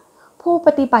ผู้ป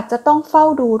ฏิบัติจะต้องเฝ้า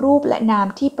ดูรูปและนาม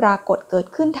ที่ปรากฏเกิด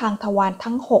ขึ้นทางทวาร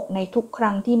ทั้ง6ในทุกค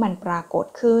รั้งที่มันปรากฏ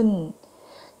ขึ้น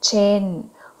เช่น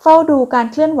เฝ้าดูการ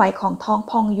เคลื่อนไหวของท้อง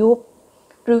พองยุบ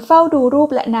หรือเฝ้าดูรูป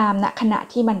และนามณขณะ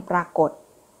ที่มันปรากฏ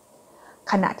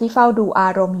ขณะที่เฝ้าดูอา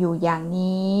รมณ์อยู่อย่าง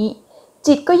นี้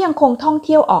จิตก็ยังคงท่องเ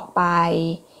ที่ยวออกไป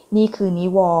นี่คือนิ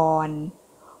วรณ์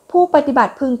ผู้ปฏิบั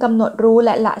ติพึงกำหนดรู้แล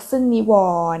ะละซึ่งนิว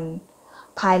รณ์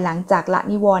ภายหลังจากละ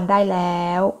นิวรณ์ได้แล้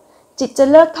วจิตจะ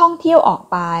เลิกท่องเที่ยวออก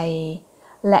ไป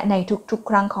และในทุกๆ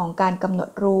ครั้งของการกำหนด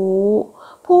รู้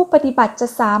ผู้ปฏิบัติจะ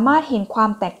สามารถเห็นควา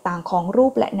มแตกต่างของรู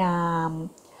ปและนาม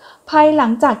ภายหลั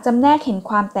งจากจำแนกเห็น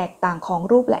ความแตกต่างของ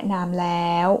รูปและนามแ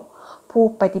ล้วผู้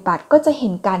ปฏิบัติก็จะเห็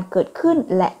นการเกิดขึ้น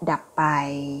และดับไป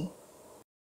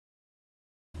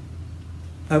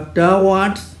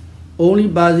Afterwards, only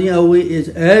passing away is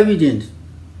evident.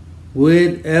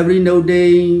 With every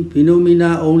noting, phenomena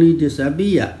only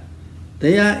disappear.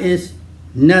 There is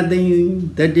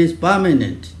nothing that is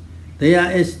permanent.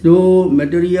 There is no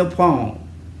material form.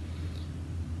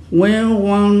 When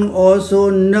one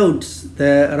also notes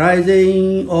the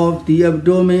rising of the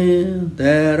abdomen,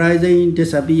 the rising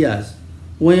disappears.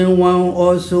 When one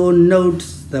also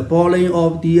notes the falling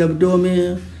of the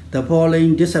abdomen, the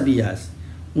falling disappears.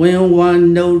 When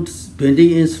one notes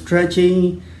bending and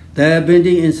stretching, the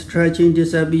bending and stretching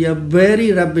disappear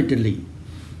very rapidly.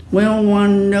 When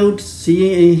one notes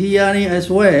seeing and hearing as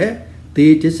well,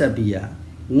 they disappear.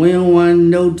 When one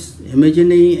notes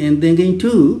imagining and thinking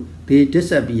too, they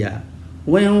disappear.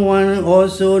 When one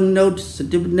also notes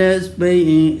stiffness, pain,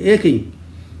 and aching,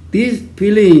 these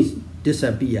feelings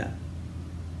disappear.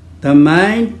 the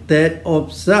mind that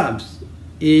observes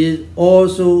is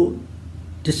also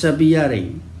disappearing.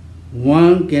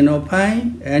 One cannot find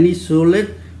any solid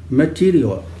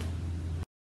material.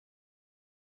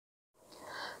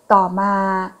 ต่อมา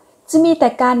จะมีแต่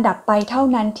การดับไปเท่า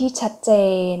นั้นที่ชัดเจ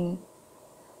น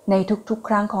ในทุกๆค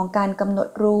รั้งของการกำหนด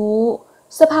รู้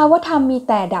สภาวธรรมมี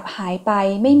แต่ดับหายไป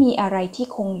ไม่มีอะไรที่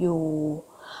คงอยู่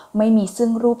ไม่มีซึ่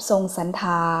งรูปทรงสันฐ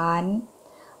าน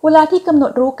เวลาที่กำหน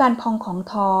ดรู้การพองของ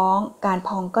ท้องการพ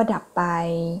องก็ดับไป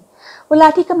เวลา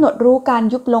ที่กำหนดรู้การ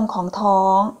ยุบลงของท้อ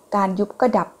งการยุบก็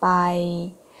ดับไป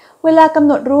เวลากำ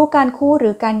หนดรู้การคู่หรื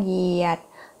อการเหยียด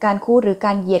การคู่หรือก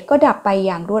ารเหยียดก็ดับไปอ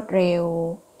ย่างรวดเร็ว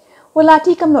เวลา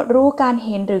ที่กำหนดรู้การเ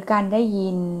ห็นหรือการได้ยิ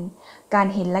นการ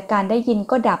เห็นและการได้ยิน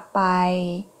ก็ดับไป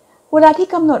เวลาที่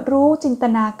กำหนดรู้จินต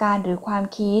นาการหรือความ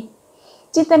คิด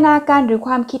จินตนาการหรือค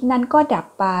วามคิดนั้นก็ดับ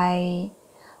ไป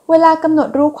เวลากำหนด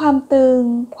รู้ความตึง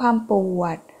ความปว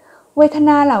ดเวทน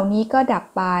าเหล่านี้ก็ดับ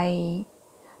ไป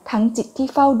ทั้งจิตที่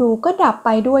เฝ้าดูก็ดับไป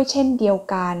ด้วยเช่นเดียว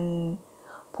กัน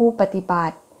ผู้ปฏิบั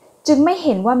ติจึงไม่เ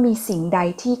ห็นว่ามีสิ่งใด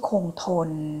ที่คงทน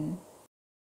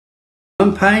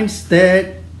One finds that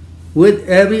with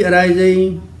every arising,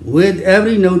 with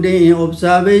every noting in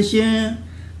observation,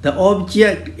 the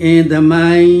object in the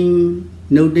mind,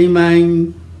 noting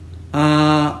mind,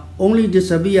 are only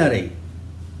disappearing.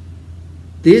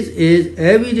 This is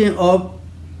evidence of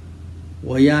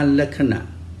Vaya Lakkhana,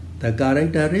 the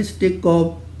characteristic of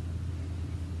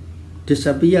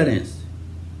disappearance.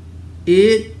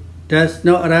 It does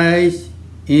not arise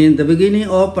in the beginning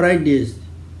of practice.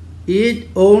 It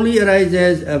only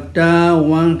arises after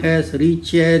one has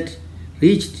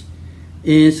reached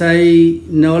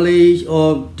insight knowledge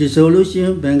of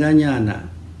dissolution Bhanganyana.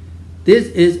 This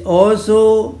is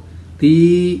also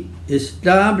the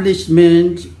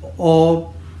establishment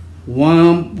of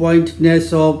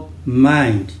one-pointedness of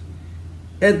mind.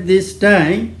 At this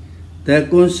time, the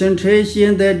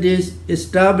concentration that is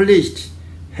established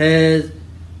has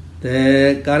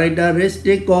the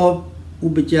characteristic of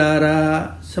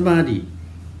Upachara Samadhi.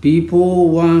 Before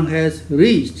one has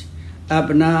reached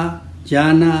Apana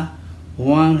Jhana,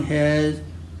 one has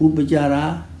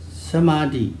Upachara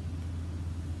Samadhi.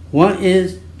 One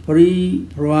is free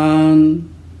from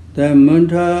the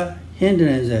mental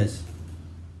hindrances.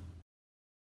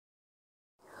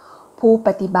 ผู้ป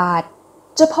ฏิบัติ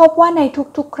จะพบว่าใน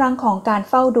ทุกๆครั้งของการ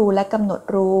เฝ้าดูและกำหนด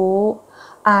รู้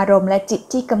อารมณ์และจิต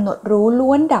ที่กำหนดรู้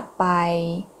ล้วนดับไป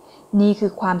นี่คื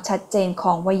อความชัดเจนข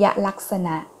องวยลักษณ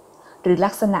ะหรือลั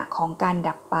กษณะของการ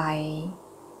ดับไป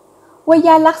วย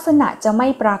ลักษณะจะไม่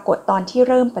ปรากฏตอนที่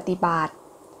เริ่มปฏิบัติ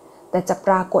แต่จะป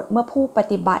รากฏเมื่อผู้ป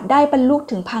ฏิบัติได้บรรลุ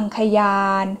ถึงพังคญา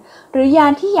ณหรือญา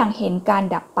ณที่ยังเห็นการ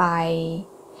ดับไป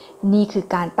นี่คือ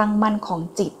การตั้งมั่นของ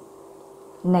จิต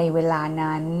ในเวลา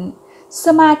นั้นส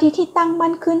มาธิที่ตั้ง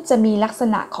มั่นขึ้นจะมีลักษ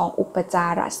ณะของอุปจา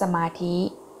รสมาธิ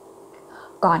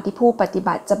ก่อนที่ผู้ปฏิ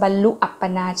บัติจะบรรลุอัปป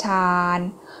นาฌาน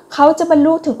เขาจะบรร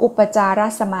ลุถึงอุปจาร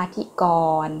สมาธิก่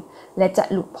อนและจะ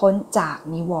หลุดพ้นจาก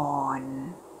นิวรณ์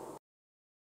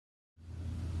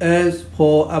As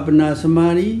for Appana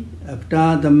Samadhi, after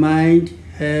the mind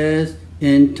has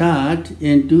entered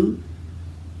into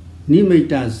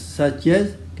nimittas such as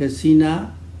kasina,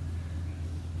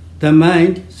 the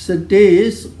mind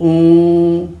stays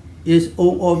on its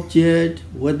own object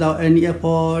without any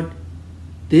effort.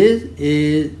 This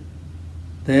is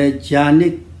the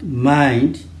jhanic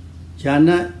mind.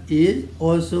 Jhana is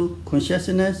also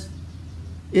consciousness.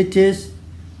 It is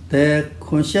the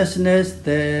consciousness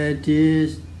that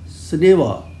is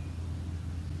stable.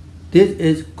 This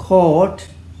is called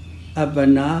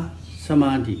Appana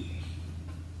Samadhi.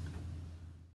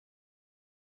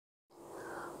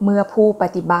 เมื่อผู้ป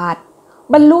ฏิบัติ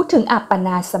บรรลุถึงอัปปน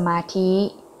าสมาธิ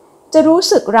จะรู้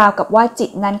สึกราวกับว่าจิต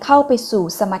นั้นเข้าไปสู่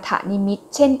สมถนิมิต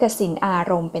เช่นกสิณอา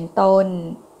รมณ์เป็นต้น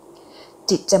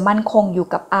จิตจะมั่นคงอยู่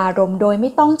กับอารมณ์โดยไ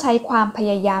ม่ต้องใช้ความพ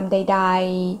ยายามใด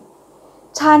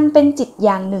ๆฌานเป็นจิตอ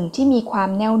ย่างหนึ่งที่มีความ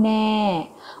แน่วแน่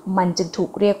มันจึงถู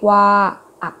กเรียกว่า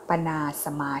อัปปนาส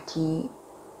มาธิ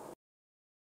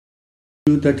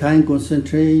The time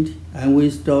concentrate and we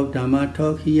stop Dhamma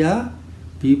talk here.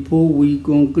 Before we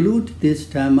conclude this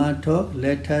Dhamma talk,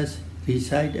 let us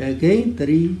recite again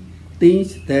 3 things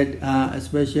that are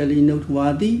especially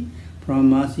noteworthy from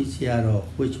Master Sayadaw,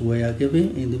 which we are given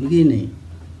in the beginning.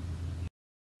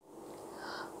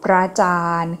 พระอาจา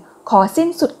รย์ขอสิ้น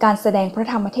สุดการแสดงพระ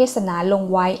ธรรมเทศนาลง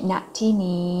ไว้ณที่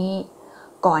นี้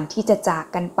ก่อนที่จะจาก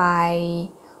กันไป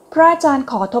พระอาจารย์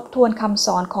ขอทบทวนคำส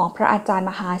อนของพระอาจารย์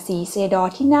มหาศรีเซดอ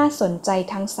ที่น่าสนใจ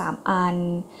ทั้ง3อัน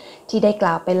ที่ได้ก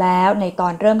ล่าวไปแล้วในตอ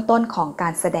นเริ่มต้นของกา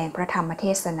รแสดงพระธรรมเท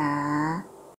ศนา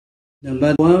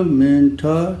Number one,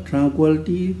 mental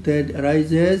tranquility that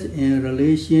arises in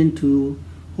relation to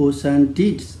wholesome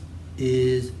deeds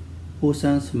is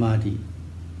wholesome samadhi.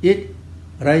 It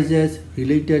rises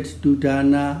related to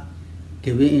dana,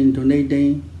 giving and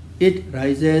donating. It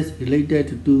rises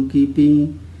related to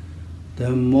keeping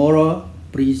the moral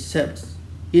precepts.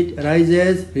 It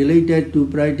rises related to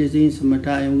practicing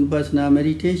samatha and vipassana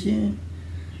meditation.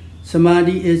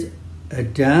 Samadhi is a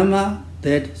Dhamma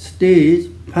that stays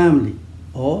firmly,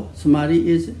 or samadhi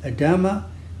is a Dhamma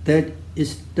that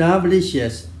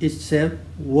establishes itself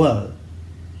well.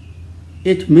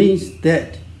 It means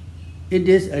that it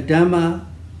is a Dhamma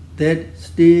that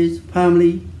stays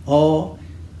firmly or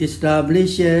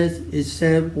establishes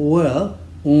itself well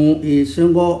on a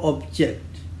single object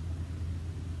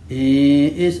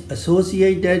in its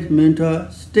associated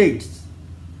mental states.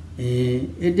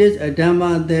 It is a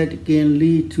Dhamma that can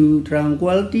lead to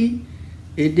tranquility.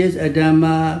 It is a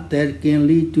Dhamma that can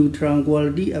lead to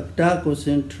tranquility after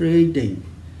concentrating.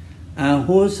 And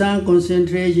wholesome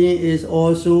concentration is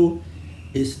also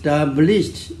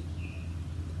established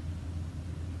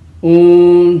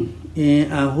on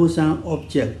an unwholesome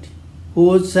object.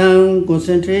 Wholesome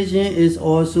concentration is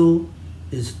also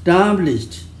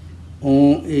established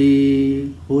on a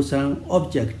wholesome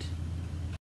object.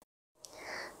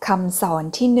 คำสอน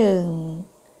ที่หนึ่ง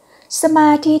สม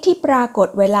าธิที่ปรากฏ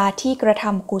เวลาที่กระท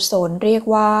ำกุศลเรียก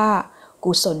ว่า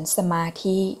กุศลสมา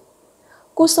ธิ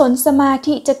กุศลสมา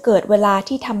ธิจะเกิดเวลา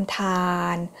ที่ทำทา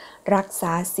นรักษ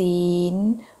าศีล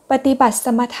ปฏิบัติส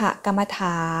มถกรรมฐ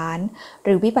านห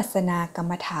รือวิปัสสนากรร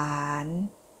มฐาน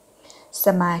ส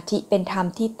มาธิเป็นธรรม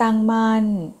ที่ตั้งมั่น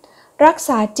รักษ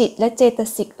าจิตและเจต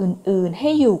สิกอื่นๆให้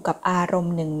อยู่กับอารม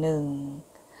ณ์หนึ่ง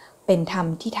ๆเป็นธรรม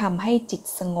ที่ทำให้จิต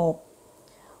สงบ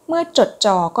เมื่อจด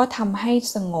จ่อก็ทำให้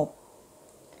สงบ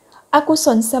อกุศ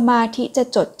ลสมาธิจะ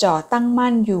จดจ่อตั้ง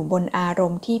มั่นอยู่บนอาร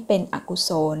มณ์ที่เป็นอกุ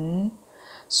ศล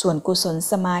ส่วนกุศล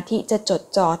สมาธิจะจด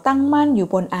จ่อตั้งมั่นอยู่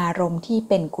บนอารมณ์ที่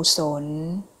เป็นกุศล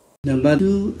Number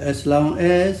two, as long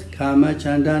as karma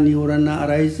chanda nirvana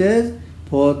arises,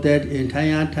 for that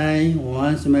entire time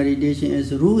one's meditation is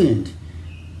ruined.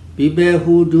 People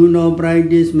who do not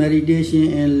practice meditation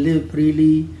and live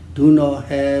freely do not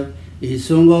have a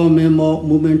single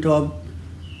moment of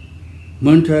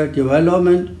mental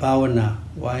development bhavana.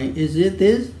 Why is it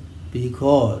this?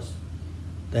 Because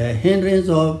the hindrance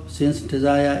of sense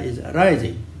desire is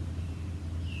arising.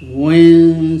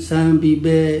 When some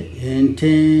people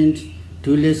intend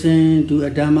to listen to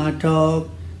a Dhamma talk,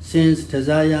 sense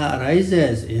desire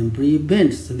arises and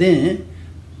prevents them.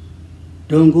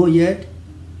 Don't go yet.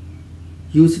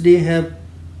 You still have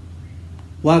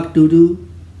work to do.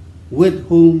 With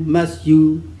whom must you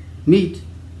meet?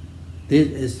 This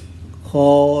is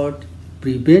called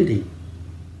preventing.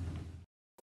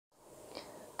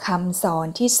 คำสอน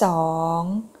ที่สอง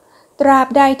ตราบ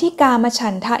ใดที่กามฉั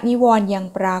นทะนิวรณ์ยัง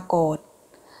ปรากฏ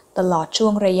ตลอดช่ว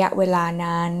งระยะเวลา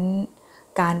นั้น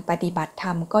การปฏิบัติธร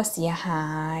รมก็เสียหา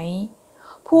ย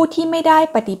ผู้ที่ไม่ได้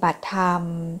ปฏิบัติธรรม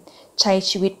ใช้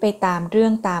ชีวิตไปตามเรื่อ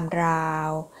งตามราว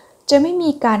จะไม่มี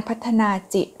การพัฒนา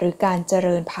จิตหรือการเจ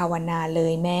ริญภาวนาเล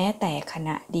ยแม้แต่ขณ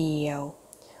ะเดียว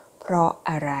เพราะ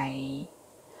อะไร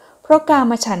เพราะกา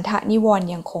มฉันทะนิวรณ์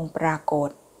ยังคงปรากฏ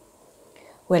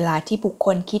เวลาที่บุคค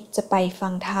ลคิดจะไปฟั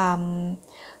งธรรม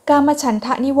กามฉันท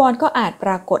ะนิวรณ์ก็อาจป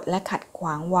รากฏและขัดขว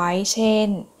างไว้เช่น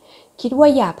คิดว่า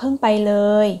อย่าเพิ่งไปเล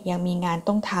ยยังมีงาน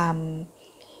ต้องท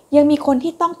ำยังมีคน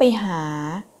ที่ต้องไปหา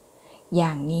อย่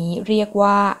างนี้เรียก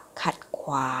ว่าขัดข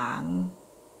วาง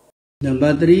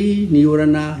Number three,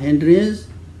 nirvana hindrance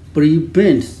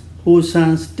prevents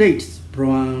wholesome states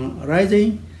from arising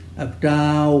after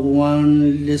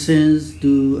one listens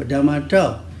to Dhamma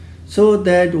talk, so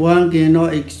that one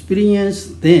cannot experience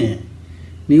them.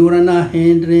 Nirvana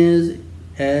hindrance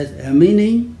has a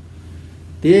meaning.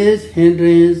 This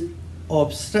hindrance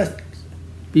obstructs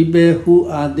people who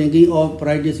are thinking of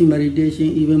practicing meditation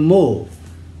even more.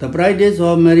 The practice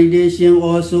of meditation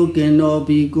also cannot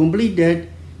be completed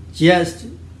just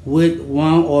with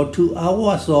 1 or 2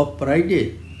 hours of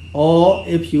practice, or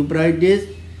if you practice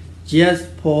just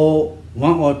for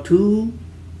 1 or 2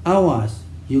 hours,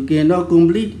 you cannot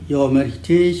complete your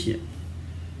meditation.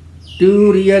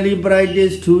 To really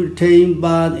practice to attain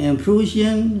birth and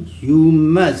fruition, you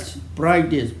must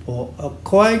practice for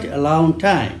quite a long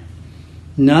time.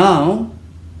 Now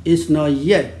is not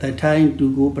yet the time to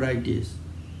go practice.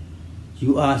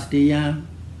 You are still young.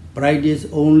 Practice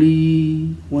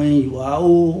only when you are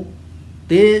old.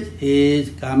 This is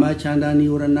Kamachanda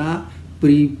Nirvana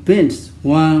prevents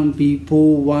one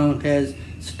before one has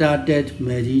started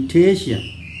meditation.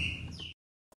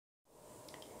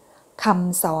 ค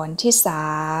ำสอนที่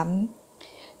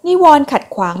 3 นิวรณ์ขัด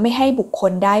ขวางไม่ให้บุคค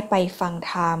ลได้ไปฟัง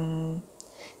ธรรม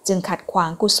จึงขัดขวาง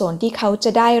กุศลที่เขาจ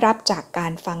ะได้รับจากกา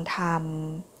รฟังธรรม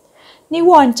นิ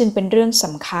วรณ์จึงเป็นเรื่องส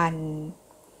ำคัญ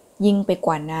ยิ่งไปก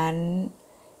ว่านั้น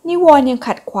นิวรณ์ยัง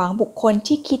ขัดขวางบุคคล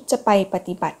ที่คิดจะไปป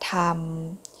ฏิบัติธรรม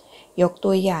ยก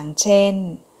ตัวอย่างเช่น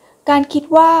การคิด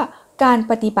ว่าการ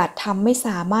ปฏิบัติธรรมไม่ส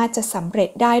ามารถจะสำเร็จ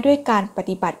ได้ด้วยการป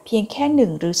ฏิบัติเพียงแค่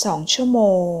1 หรือ 2 ชั่วโม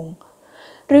ง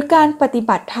หรือการปฏิ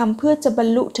บัติธรรมเพื่อจะบรร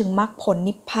ลุถึงมรรคผล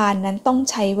นิพพานนั้นต้อง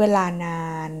ใช้เวลานา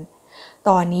นต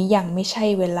อนนี้ยังไม่ใช่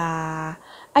เวลา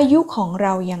อายุของเร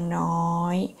ายังน้อ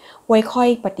ยไว้ค่อย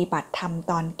ปฏิบัติธรรม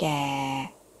ตอนแก่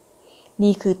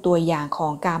นี่คือตัวอย่างขอ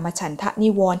งกามฉันทะนิ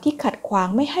วรณ์ที่ขัดขวาง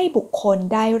ไม่ให้บุคคล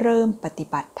ได้เริ่มปฏิ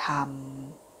บัติธรรม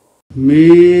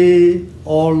May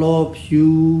all of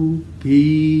you be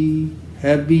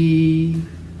happy,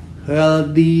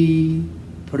 healthy,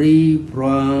 free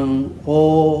from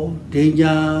all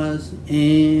dangers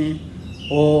and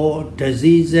all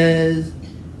diseases,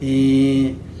 and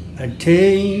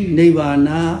attain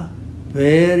Nirvana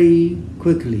very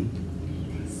quickly.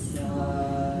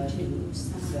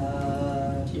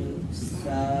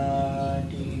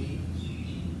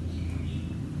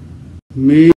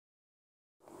 May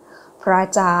พระอา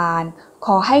จารย์ข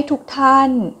อให้ทุกท่าน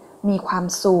มีความ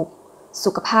สุข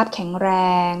สุขภาพแข็งแร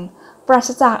งปราศ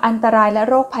จากอันตรายและ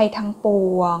โรคภัยทั้งป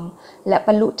วงและบ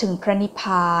รรลุถึงพระนิพพ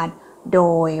านโด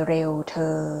ยเร็วเท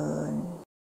อญ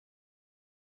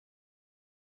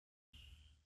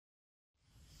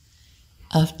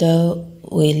After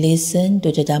we listen to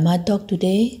the Dhamma talk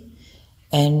today,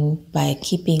 and by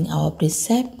keeping our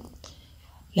precept,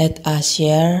 let us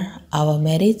share our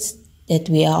merits that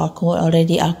we are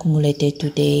already accumulated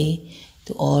today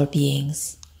to all beings.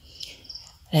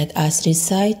 Let us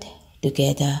recite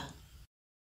together.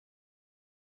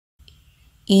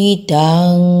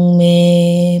 Idang me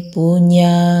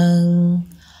punyang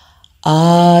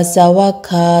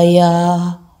asavakaya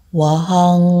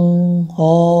wahang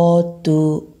hotu.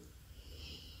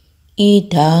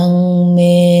 Idang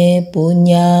me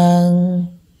punyang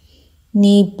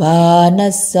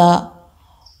nibbanasa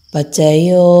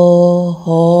pacayo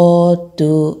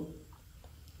hotu.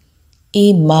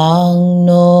 Imang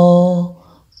no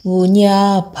punya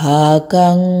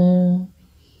bhagang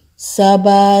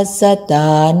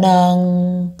sabasatanang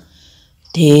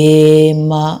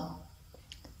dhema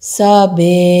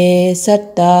sabe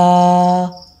satta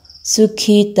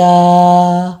sukhita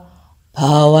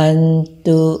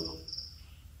bhavantu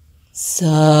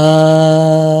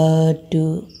sadhu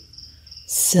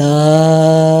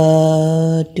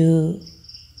sadhu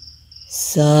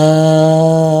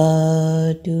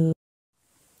sadhu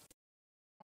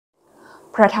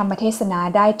พระธรรมเทศนา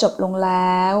ได้จบลงแ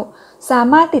ล้วสา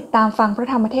มารถติดตามฟังพระ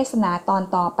ธรรมเทศนาตอน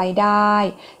ต่อไปได้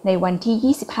ในวัน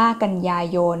ที่ 25 กันยา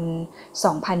ยน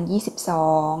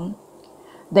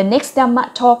 2022. The next Dhamma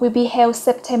talk will be held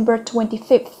September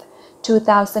 25th,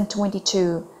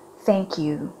 2022. Thank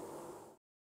you.